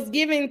details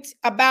given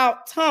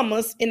about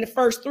Thomas in the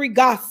first 3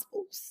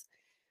 gospels,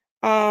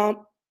 other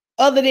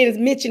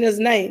than mention his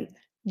name.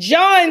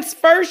 John's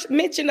first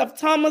mention of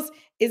Thomas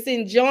is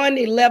in John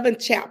 11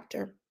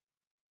 chapter.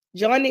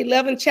 John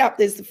 11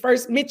 chapter is the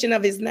first mention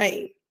of his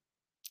name.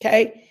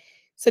 Okay.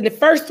 So in the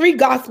first 3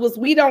 gospels,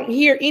 we don't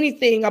hear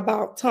anything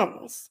about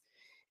Thomas.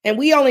 And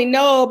we only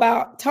know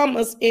about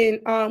Thomas we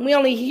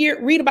only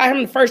read about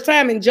him the first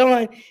time in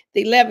John,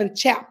 the 11th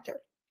chapter.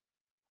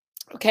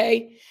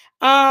 Okay.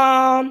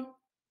 And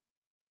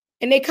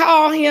they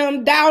call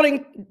him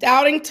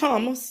doubting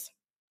Thomas.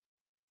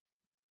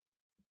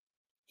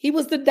 He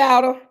was the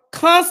doubter,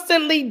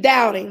 constantly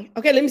doubting.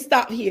 Okay, let me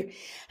stop here.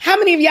 How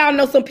many of y'all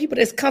know some people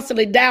that's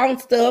constantly doubting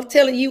stuff,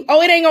 telling you,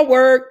 oh, it ain't gonna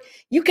work.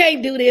 You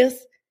can't do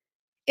this.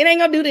 It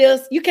ain't gonna do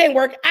this. You can't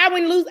work. I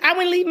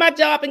wouldn't leave my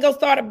job and go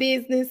start a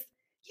business.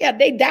 Yeah,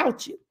 they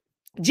doubt you.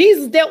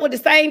 Jesus dealt with the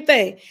same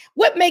thing.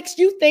 What makes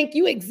you think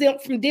you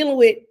exempt from dealing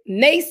with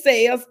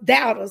naysayers,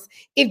 doubters?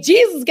 If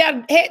Jesus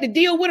had to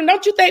deal with them,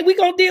 don't you think we're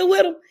going to deal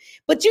with them?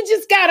 But you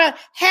just got to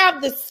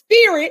have the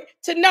spirit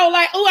to know,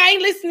 like, oh, I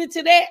ain't listening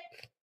to that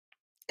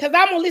because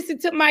I'm going to listen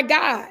to my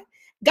God.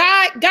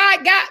 God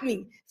got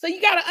me. So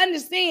you got to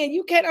understand,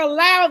 you can't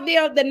allow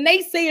the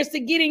naysayers to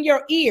get in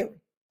your ear.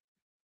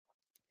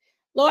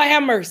 Lord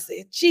have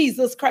mercy.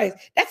 Jesus Christ.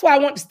 That's why I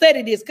want to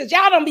study this, because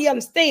y'all don't be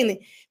understanding.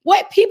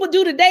 What people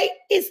do today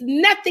is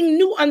nothing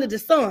new under the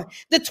sun.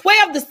 The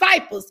 12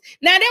 disciples.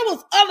 Now, there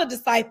was other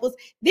disciples.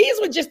 These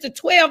were just the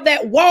 12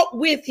 that walked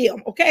with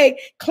him, okay?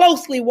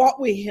 Closely walked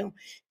with him.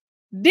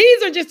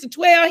 These are just the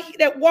 12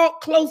 that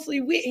walked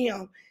closely with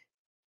him.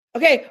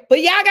 Okay,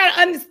 but y'all got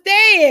to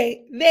understand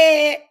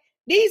that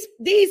these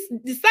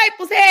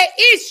disciples had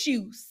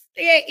issues.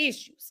 They had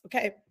issues,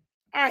 okay?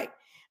 All right.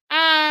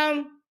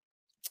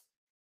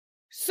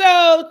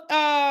 So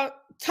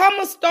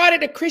Thomas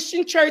started a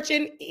Christian church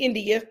in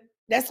India.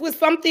 That's what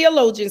some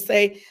theologians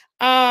say.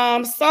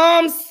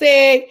 Some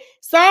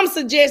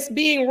suggest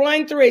being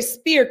run through a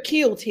spear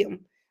killed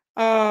him.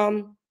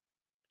 And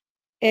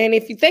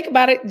if you think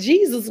about it,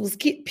 Jesus was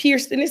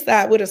pierced in his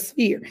side with a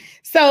spear.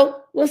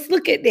 So let's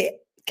look at that,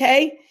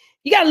 okay?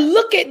 You got to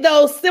look at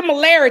those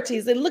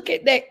similarities and look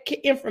at that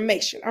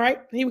information, all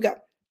right? Here we go.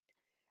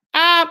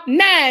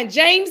 9,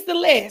 James the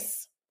Less.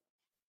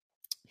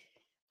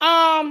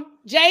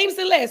 James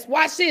the Less.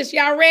 Watch this.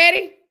 Y'all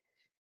ready?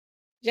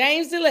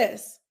 James the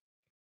Less.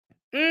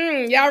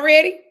 Y'all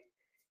ready?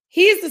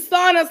 He's the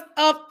son of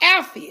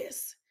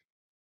Alphaeus.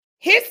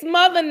 His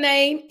mother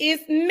name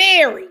is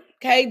Mary.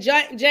 Okay,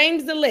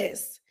 James the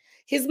Less.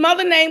 His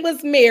mother name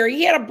was Mary.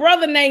 He had a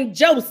brother named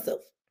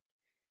Joseph.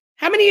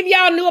 How many of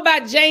y'all knew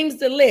about James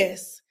the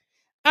Less?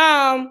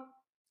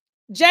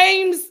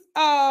 James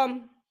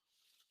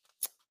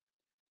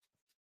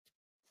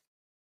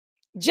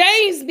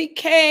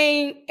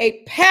became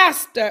the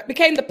pastor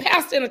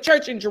in a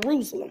church in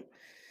Jerusalem.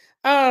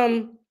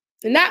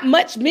 Not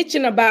much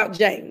mention about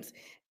James.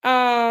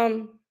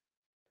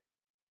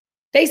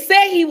 They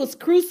say he was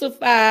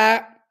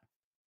crucified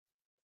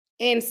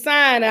in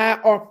Sinai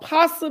or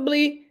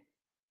possibly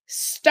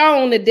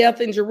stoned to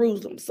death in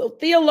Jerusalem. So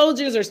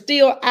theologians are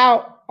still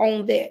out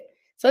on that.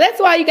 So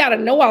that's why you got to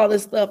know all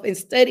this stuff and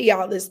study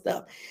all this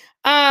stuff.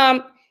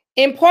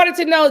 Important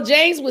to know,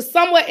 James was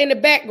somewhat in the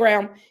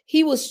background.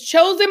 He was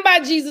chosen by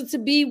Jesus to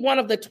be one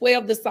of the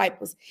 12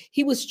 disciples.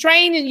 He was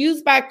trained and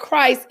used by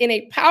Christ in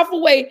a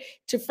powerful way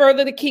to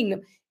further the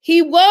kingdom.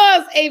 He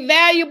was a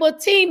valuable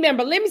team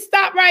member. Let me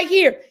stop right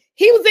here.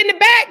 He was in the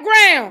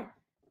background.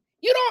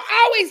 You don't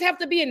always have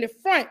to be in the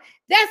front.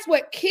 That's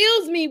what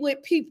kills me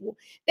with people.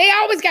 They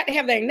always got to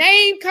have their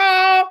name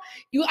called.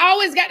 You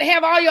always got to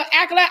have all your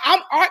accolades.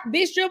 I'm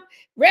Archbishop,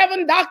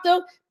 Reverend,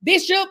 Doctor,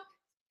 Bishop,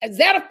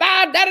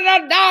 Zedephah,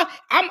 da-da-da-da,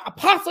 I'm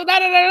apostle,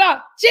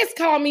 da-da-da-da. Just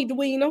call me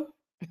Dwena.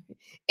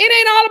 It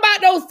ain't all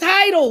about those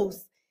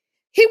titles.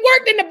 He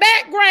worked in the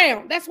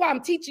background. That's why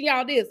I'm teaching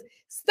y'all this.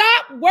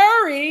 Stop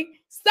worrying.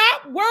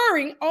 Stop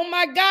worrying. Oh,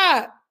 my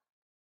God.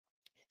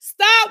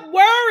 Stop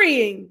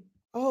worrying.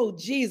 Oh,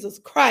 Jesus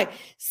Christ.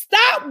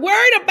 Stop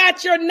worrying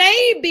about your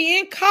name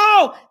being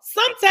called.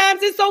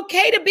 Sometimes it's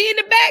okay to be in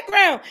the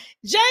background.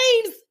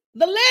 James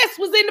the Less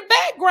was in the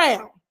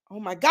background. Oh,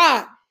 my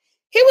God.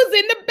 He was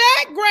in the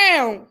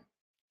background.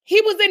 He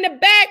was in the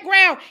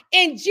background,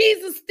 and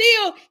Jesus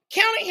still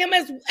counted him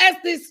as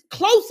this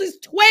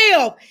closest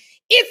 12.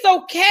 It's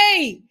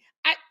okay.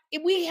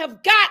 We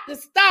have got to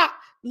stop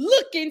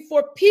looking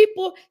for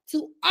people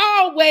to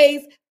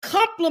always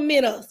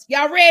compliment us.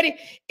 Y'all ready?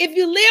 If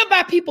you live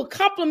by people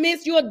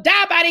compliments, you'll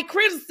die by their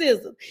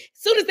criticism.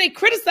 As soon as they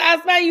criticize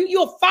by you,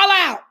 you'll fall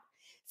out.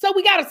 So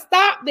we got to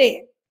stop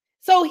that.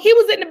 So he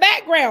was in the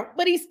background,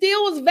 but he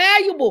still was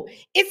valuable.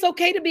 It's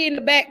okay to be in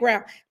the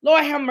background.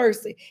 Lord have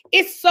mercy.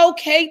 It's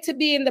okay to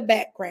be in the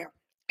background.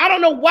 I don't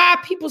know why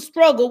people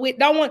struggle with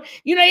don't want,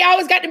 they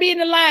always got to be in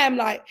the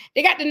limelight.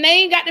 They got the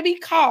name got to be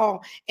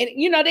called. And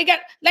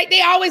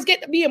they always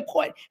get to be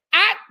important.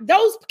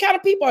 Those kind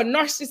of people are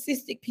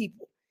narcissistic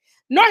people.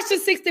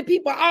 Narcissistic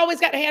people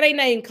always got to have their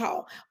name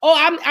called. Oh,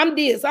 I'm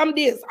this. I'm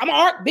an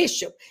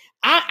archbishop.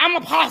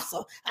 I'm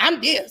apostle. I'm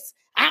this.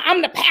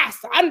 I'm the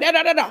pastor. I'm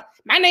da.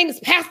 My name is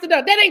Pastor.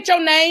 That ain't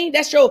your name.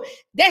 That's your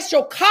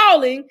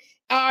calling.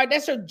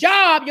 That's your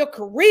job, your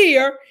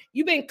career.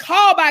 You've been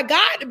called by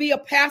God to be a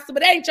pastor,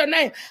 but that ain't your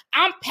name.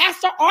 I'm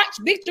Pastor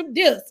Archbishop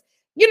this.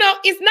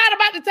 It's not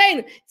about the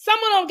title. Some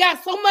of them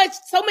got so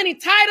many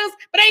titles,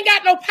 but ain't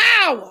got no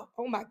power.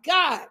 Oh my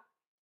God.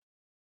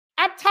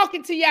 I'm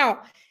talking to y'all.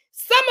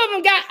 Some of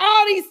them got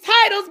all these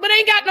titles, but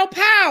ain't got no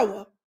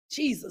power.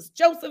 Jesus,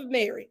 Joseph,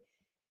 Mary.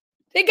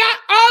 They got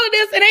all of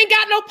this and ain't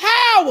got no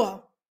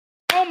power.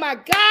 Oh my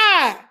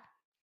God.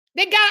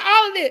 They got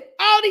all of this,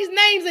 all these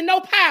names and no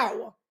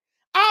power.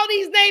 All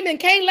these names and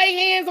can't lay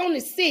hands on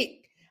the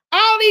sick.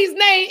 All these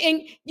names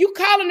and you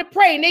calling to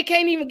pray and they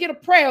can't even get a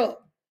prayer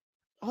up.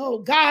 Oh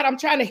God, I'm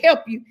trying to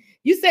help you.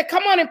 You said,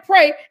 come on and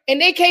pray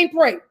and they can't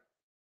pray.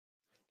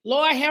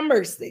 Lord have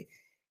mercy.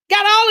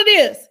 Got all of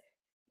this.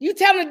 You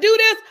tell them to do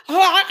this?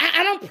 Oh,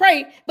 I don't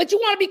pray. But you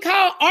want to be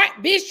called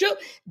Archbishop,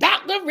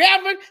 Doctor,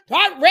 Reverend,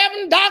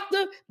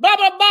 Doctor, blah,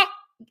 blah, blah.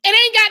 It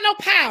ain't got no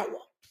power.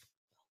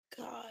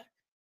 God.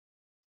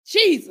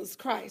 Jesus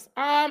Christ.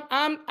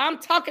 I'm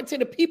talking to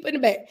the people in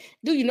the back.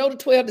 Do you know the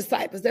 12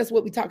 disciples? That's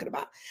what we're talking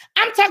about.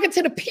 I'm talking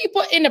to the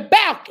people in the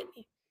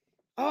balcony.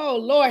 Oh,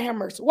 Lord have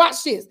mercy.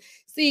 Watch this.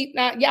 See,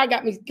 now y'all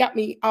got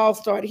me all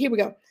started. Here we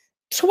go.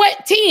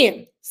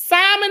 10.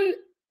 Simon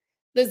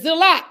the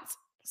Zealot.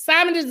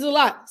 Simon the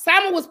Zealot.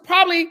 Simon was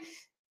probably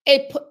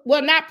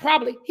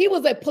he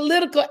was a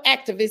political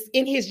activist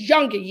in his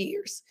younger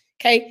years.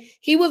 Okay.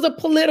 He was a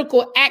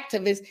political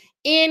activist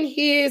in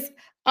his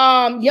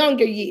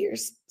younger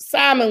years.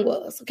 Simon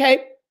was,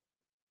 okay.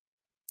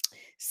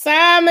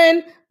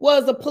 Simon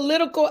was a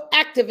political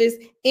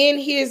activist in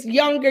his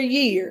younger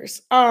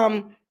years.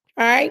 All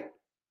right.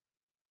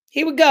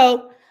 Here we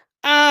go.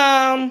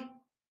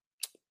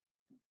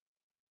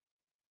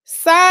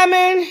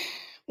 Simon.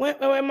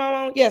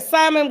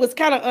 Simon was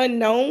kind of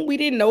unknown. We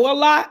didn't know a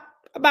lot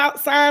about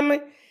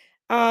Simon.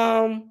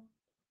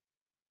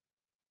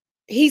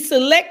 He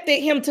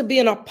selected him to be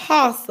an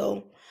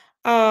apostle.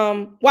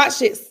 Watch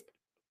this.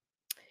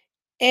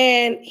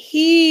 And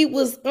he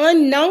was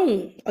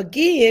unknown.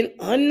 Again,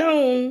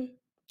 unknown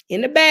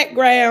in the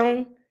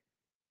background.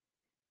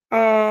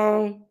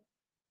 Watch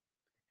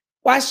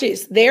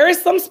this. There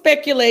is some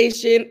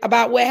speculation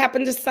about what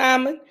happened to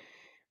Simon.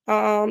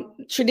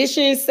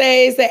 Tradition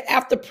says that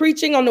after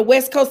preaching on the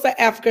west coast of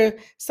Africa,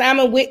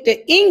 Simon went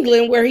to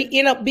England where he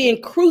ended up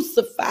being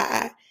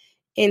crucified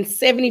in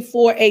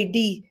 74 AD.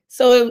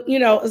 So,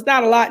 it's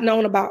not a lot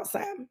known about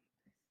Simon.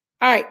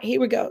 All right, here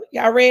we go.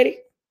 Y'all ready?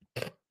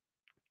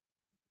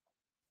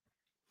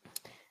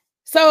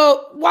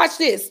 So watch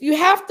this. You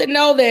have to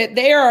know that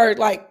there are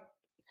like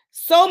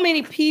so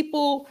many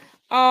people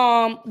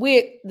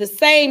with the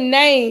same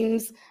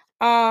names.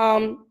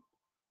 And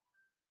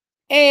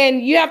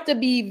you have to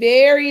be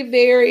very,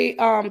 very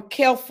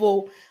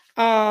careful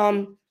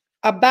about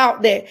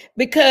that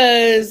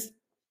because,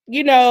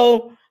 you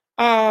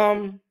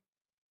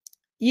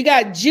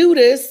got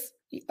Judas,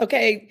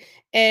 okay?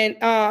 And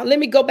let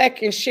me go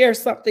back and share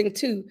something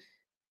too.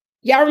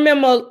 Y'all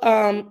remember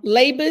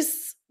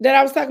Labus that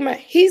I was talking about?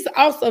 He's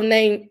also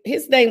named, he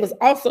was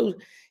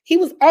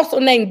also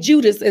named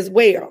Judas as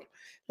well.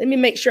 Let me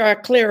make sure I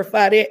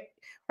clarify that,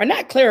 or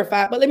not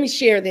clarify, but let me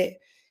share that.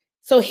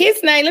 So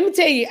his name, let me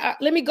tell you,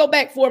 let me go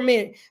back for a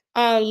minute.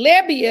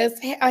 Lebbeus,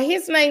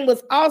 his name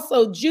was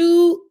also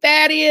Jude,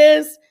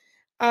 Thaddeus,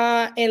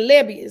 and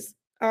Lebbeus.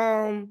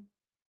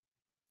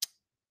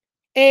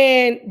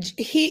 And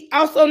he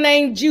also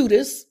named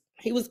Judas.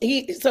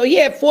 So he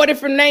had 4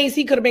 different names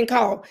he could have been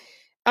called.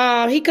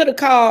 He could have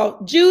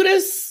called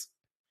Judas.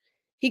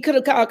 He could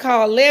have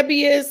called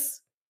Lebbeus,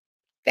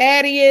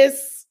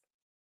 Thaddeus,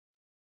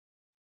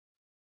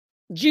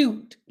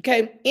 Jude.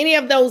 Okay, any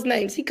of those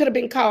names, he could have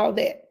been called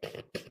that.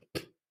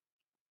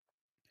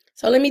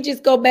 So let me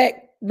just go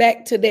back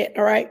to that.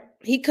 All right,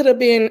 he could have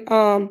been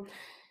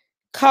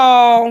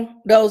called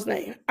those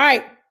names. All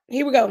right,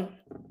 here we go.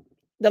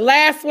 The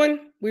last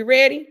one. We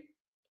ready?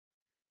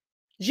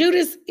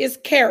 Judas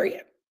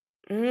Iscariot.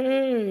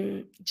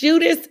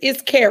 Judas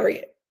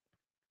Iscariot.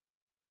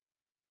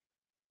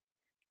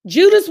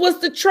 Judas was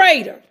the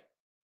traitor.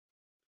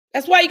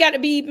 That's why you got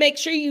to make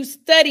sure you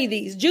study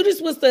these.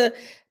 Judas was the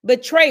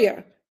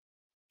betrayer.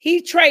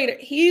 He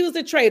was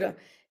a traitor.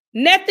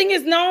 Nothing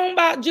is known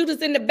about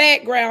Judas in the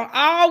background.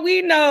 All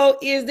we know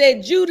is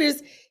that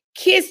Judas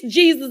kissed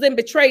Jesus and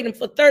betrayed him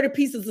for 30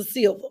 pieces of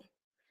silver.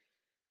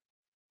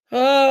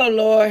 Oh,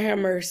 Lord, have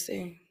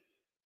mercy.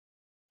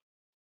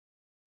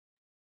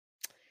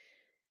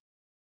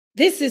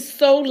 This is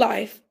so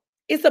life.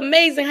 It's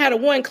amazing how the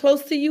one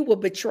close to you will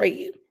betray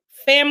you.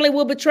 Family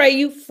will betray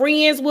you.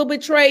 Friends will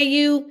betray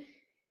you.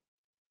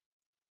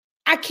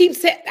 I keep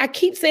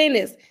saying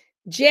this.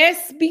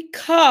 Just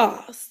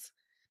because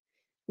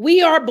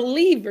we are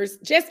believers,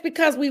 just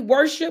because we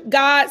worship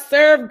God,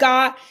 serve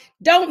God,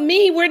 don't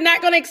mean we're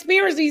not going to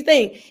experience these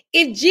things.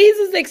 If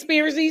Jesus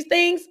experienced these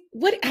things,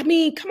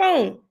 come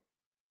on.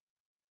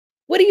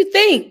 What do you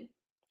think?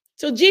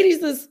 So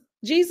Jesus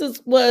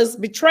was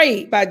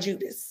betrayed by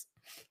Judas.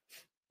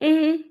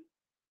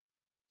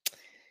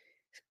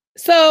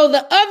 So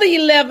the other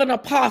 11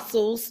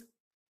 apostles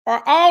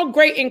are all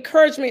great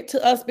encouragement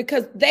to us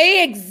because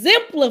they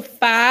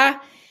exemplify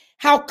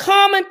how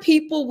common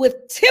people with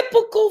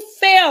typical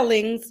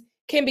failings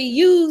can be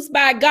used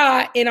by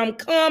God in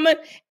uncommon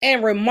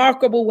and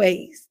remarkable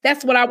ways.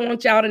 That's what I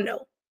want y'all to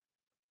know.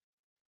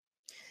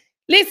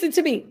 Listen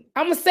to me.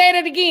 I'm going to say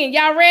that again.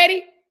 Y'all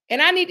ready?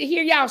 And I need to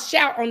hear y'all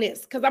shout on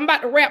this because I'm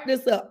about to wrap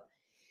this up.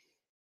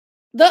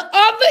 The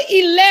other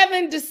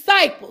 11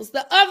 disciples,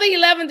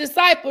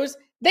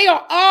 they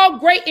are all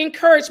great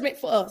encouragement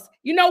for us.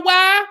 You know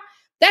why?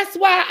 That's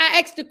why I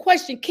asked the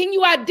question, can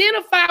you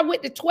identify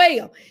with the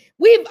 12?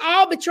 We've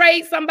all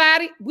betrayed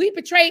somebody. We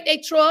betrayed their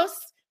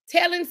trust,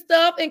 telling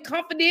stuff in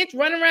confidence,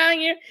 running around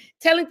here,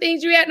 telling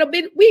things you had no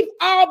business. We've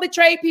all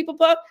betrayed people's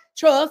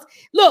trust.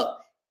 Look,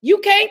 you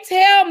can't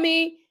tell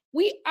me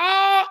we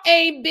all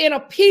ain't been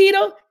a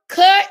Peter,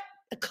 cut,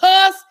 a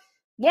cuss,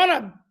 want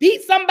to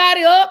beat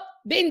somebody up,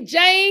 been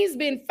James,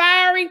 been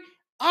fiery,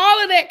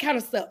 all of that kind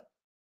of stuff.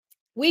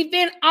 We've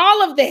been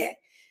all of that.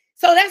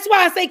 So that's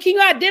why I say, can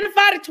you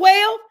identify the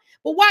 12?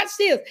 But watch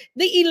this.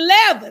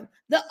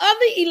 The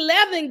other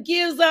 11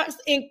 gives us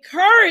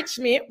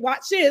encouragement.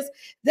 Watch this.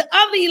 The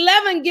other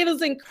 11 gives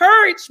us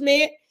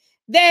encouragement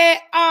that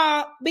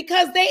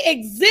because they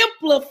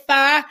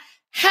exemplify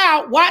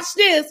how, watch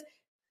this,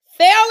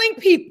 failing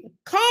people,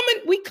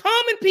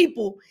 common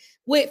people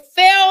with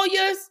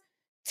failures,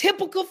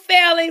 typical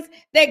failings,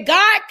 that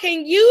God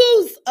can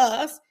use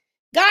us.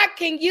 God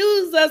can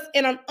use us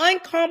in an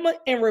uncommon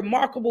and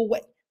remarkable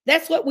way.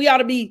 That's what we ought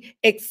to be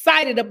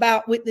excited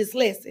about with this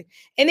lesson.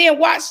 And then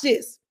watch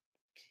this.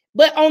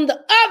 But on the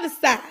other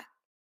side,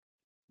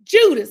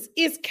 Judas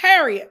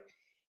Iscariot,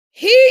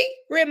 he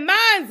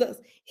reminds us,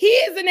 he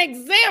is an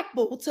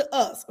example to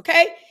us,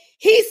 okay?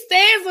 He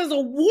stands as a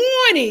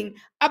warning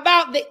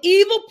about the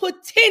evil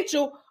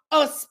potential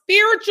of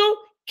spiritual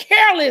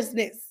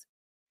carelessness.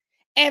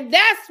 And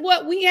that's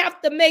what we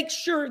have to make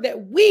sure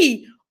that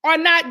we are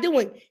not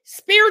doing.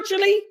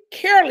 Spiritually,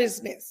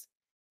 carelessness.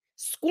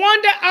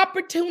 Squander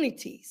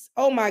opportunities.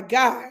 Oh my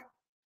God.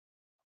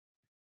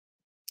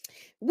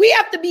 We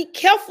have to be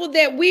careful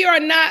that we are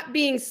not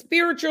being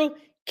spiritual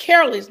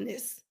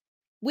carelessness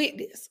with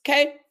this,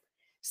 okay?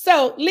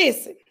 So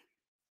listen,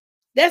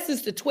 this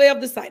is the 12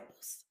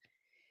 disciples.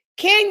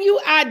 Can you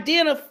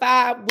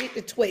identify with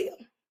the 12?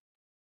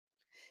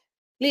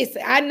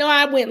 Listen, I know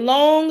I went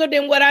longer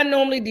than what I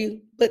normally do,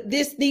 but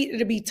this needed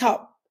to be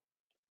taught.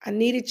 I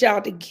needed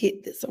y'all to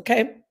get this,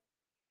 okay?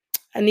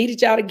 I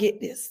needed y'all to get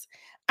this.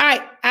 All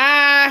right,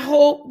 I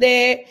hope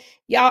that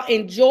y'all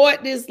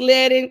enjoyed this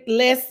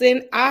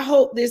lesson. I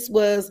hope this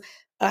was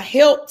a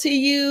help to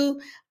you.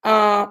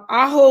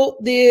 I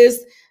hope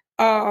this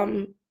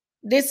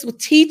was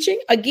teaching.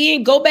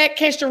 Again, go back,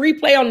 catch the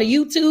replay on the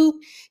YouTube.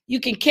 You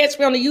can catch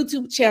me on the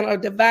YouTube channel,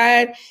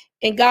 Divine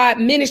and God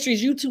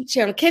Ministries YouTube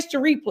channel. Catch the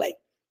replay.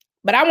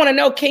 But I want to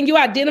know, can you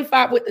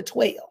identify with the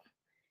 12?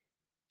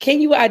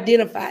 Can you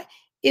identify?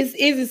 Is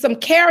it some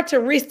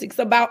characteristics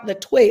about the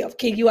 12?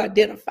 Can you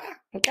identify?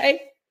 Okay.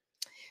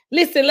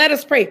 Listen, let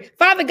us pray.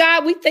 Father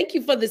God, we thank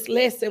you for this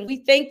lesson.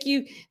 We thank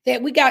you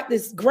that we got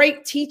this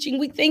great teaching.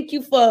 We thank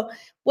you for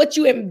what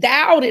you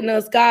endowed in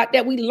us, God,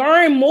 that we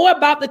learn more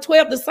about the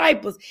 12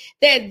 disciples,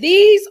 that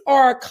these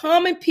are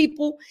common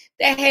people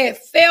that had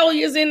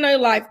failures in their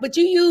life, but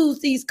you use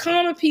these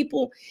common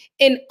people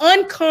in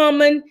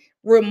uncommon,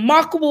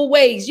 remarkable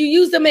ways. You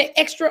use them in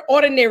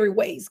extraordinary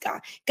ways,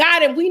 God.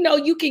 God, and we know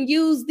you can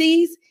use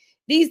these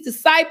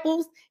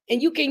disciples, and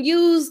you can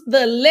use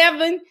the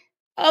 11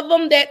 of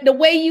them that the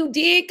way you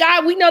did,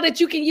 God. We know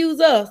that you can use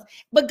us,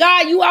 but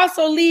God, you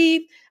also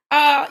leave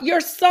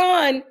your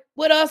son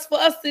with us for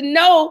us to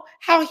know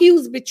how he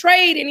was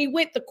betrayed and he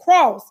went the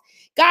cross.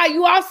 God,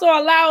 you also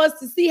allow us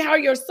to see how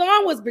your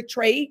son was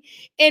betrayed,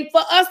 and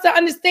for us to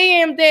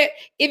understand that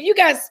if you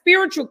got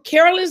spiritual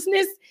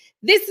carelessness,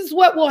 this is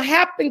what will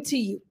happen to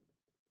you.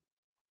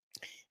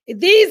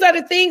 These are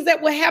the things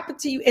that will happen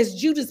to you as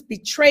Judas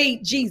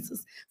betrayed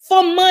Jesus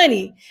for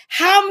money.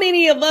 How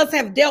many of us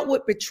have dealt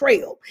with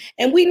betrayal?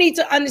 And we need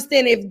to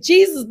understand, if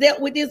Jesus dealt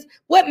with this,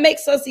 what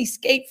makes us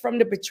escape from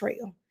the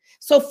betrayal?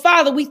 So,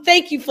 Father, we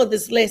thank you for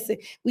this lesson.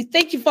 We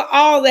thank you for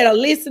all that are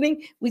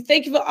listening. We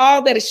thank you for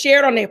all that are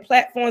shared on their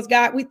platforms,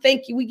 God. We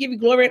thank you. We give you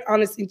glory and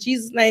honor. In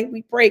Jesus' name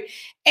we pray.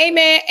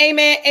 Amen,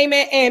 amen,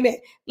 amen, amen.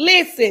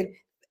 Listen,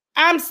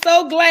 I'm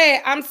so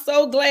glad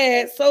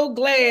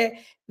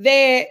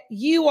that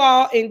you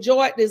all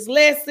enjoyed this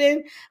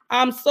lesson.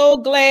 I'm so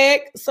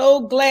glad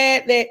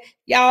that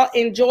y'all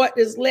enjoyed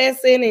this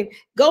lesson. And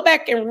go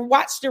back and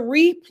watch the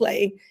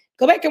replay.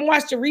 Go back and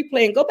watch the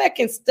replay and go back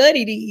and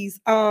study these.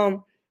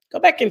 Go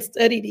back and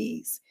study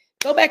these.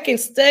 Go back and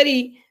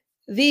study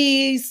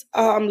these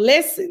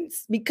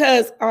lessons,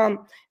 because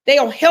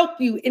they'll help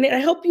you, and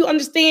it'll help you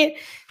understand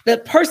the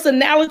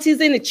personalities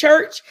in the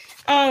church.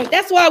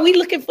 That's why we're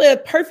looking for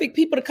perfect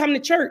people to come to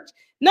church.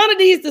 None of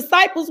these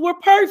disciples were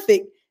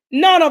perfect.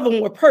 None of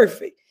them were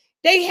perfect.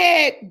 They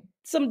had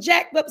some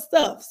jacked up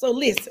stuff. So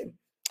listen,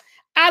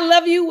 I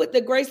love you with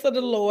the grace of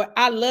the Lord.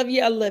 I love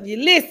you. I love you.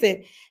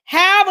 Listen,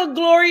 have a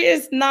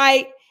glorious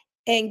night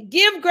and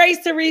give grace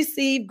to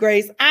receive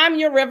grace. I'm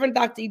your Reverend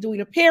Dr.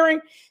 Edwina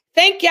Perrin.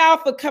 Thank y'all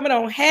for coming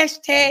on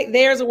hashtag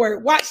There's a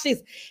Word. Watch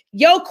this.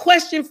 Your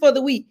question for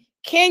the week.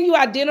 Can you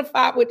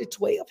identify with the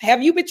 12?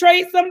 Have you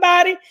betrayed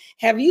somebody?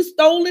 Have you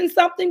stolen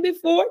something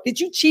before? Did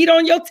you cheat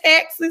on your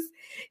taxes?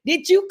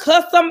 Did you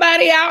cuss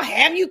somebody out?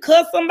 Have you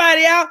cussed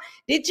somebody out?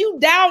 Did you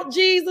doubt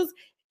Jesus?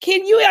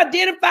 Can you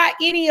identify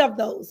any of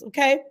those?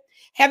 Okay.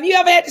 Have you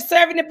ever had to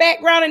serve in the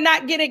background and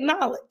not get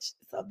acknowledged?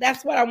 So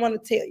that's what I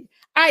want to tell you.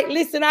 All right,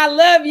 listen, I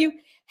love you.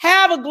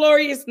 Have a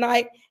glorious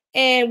night,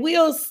 and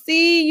we'll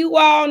see you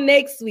all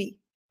next week.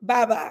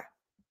 Bye-bye.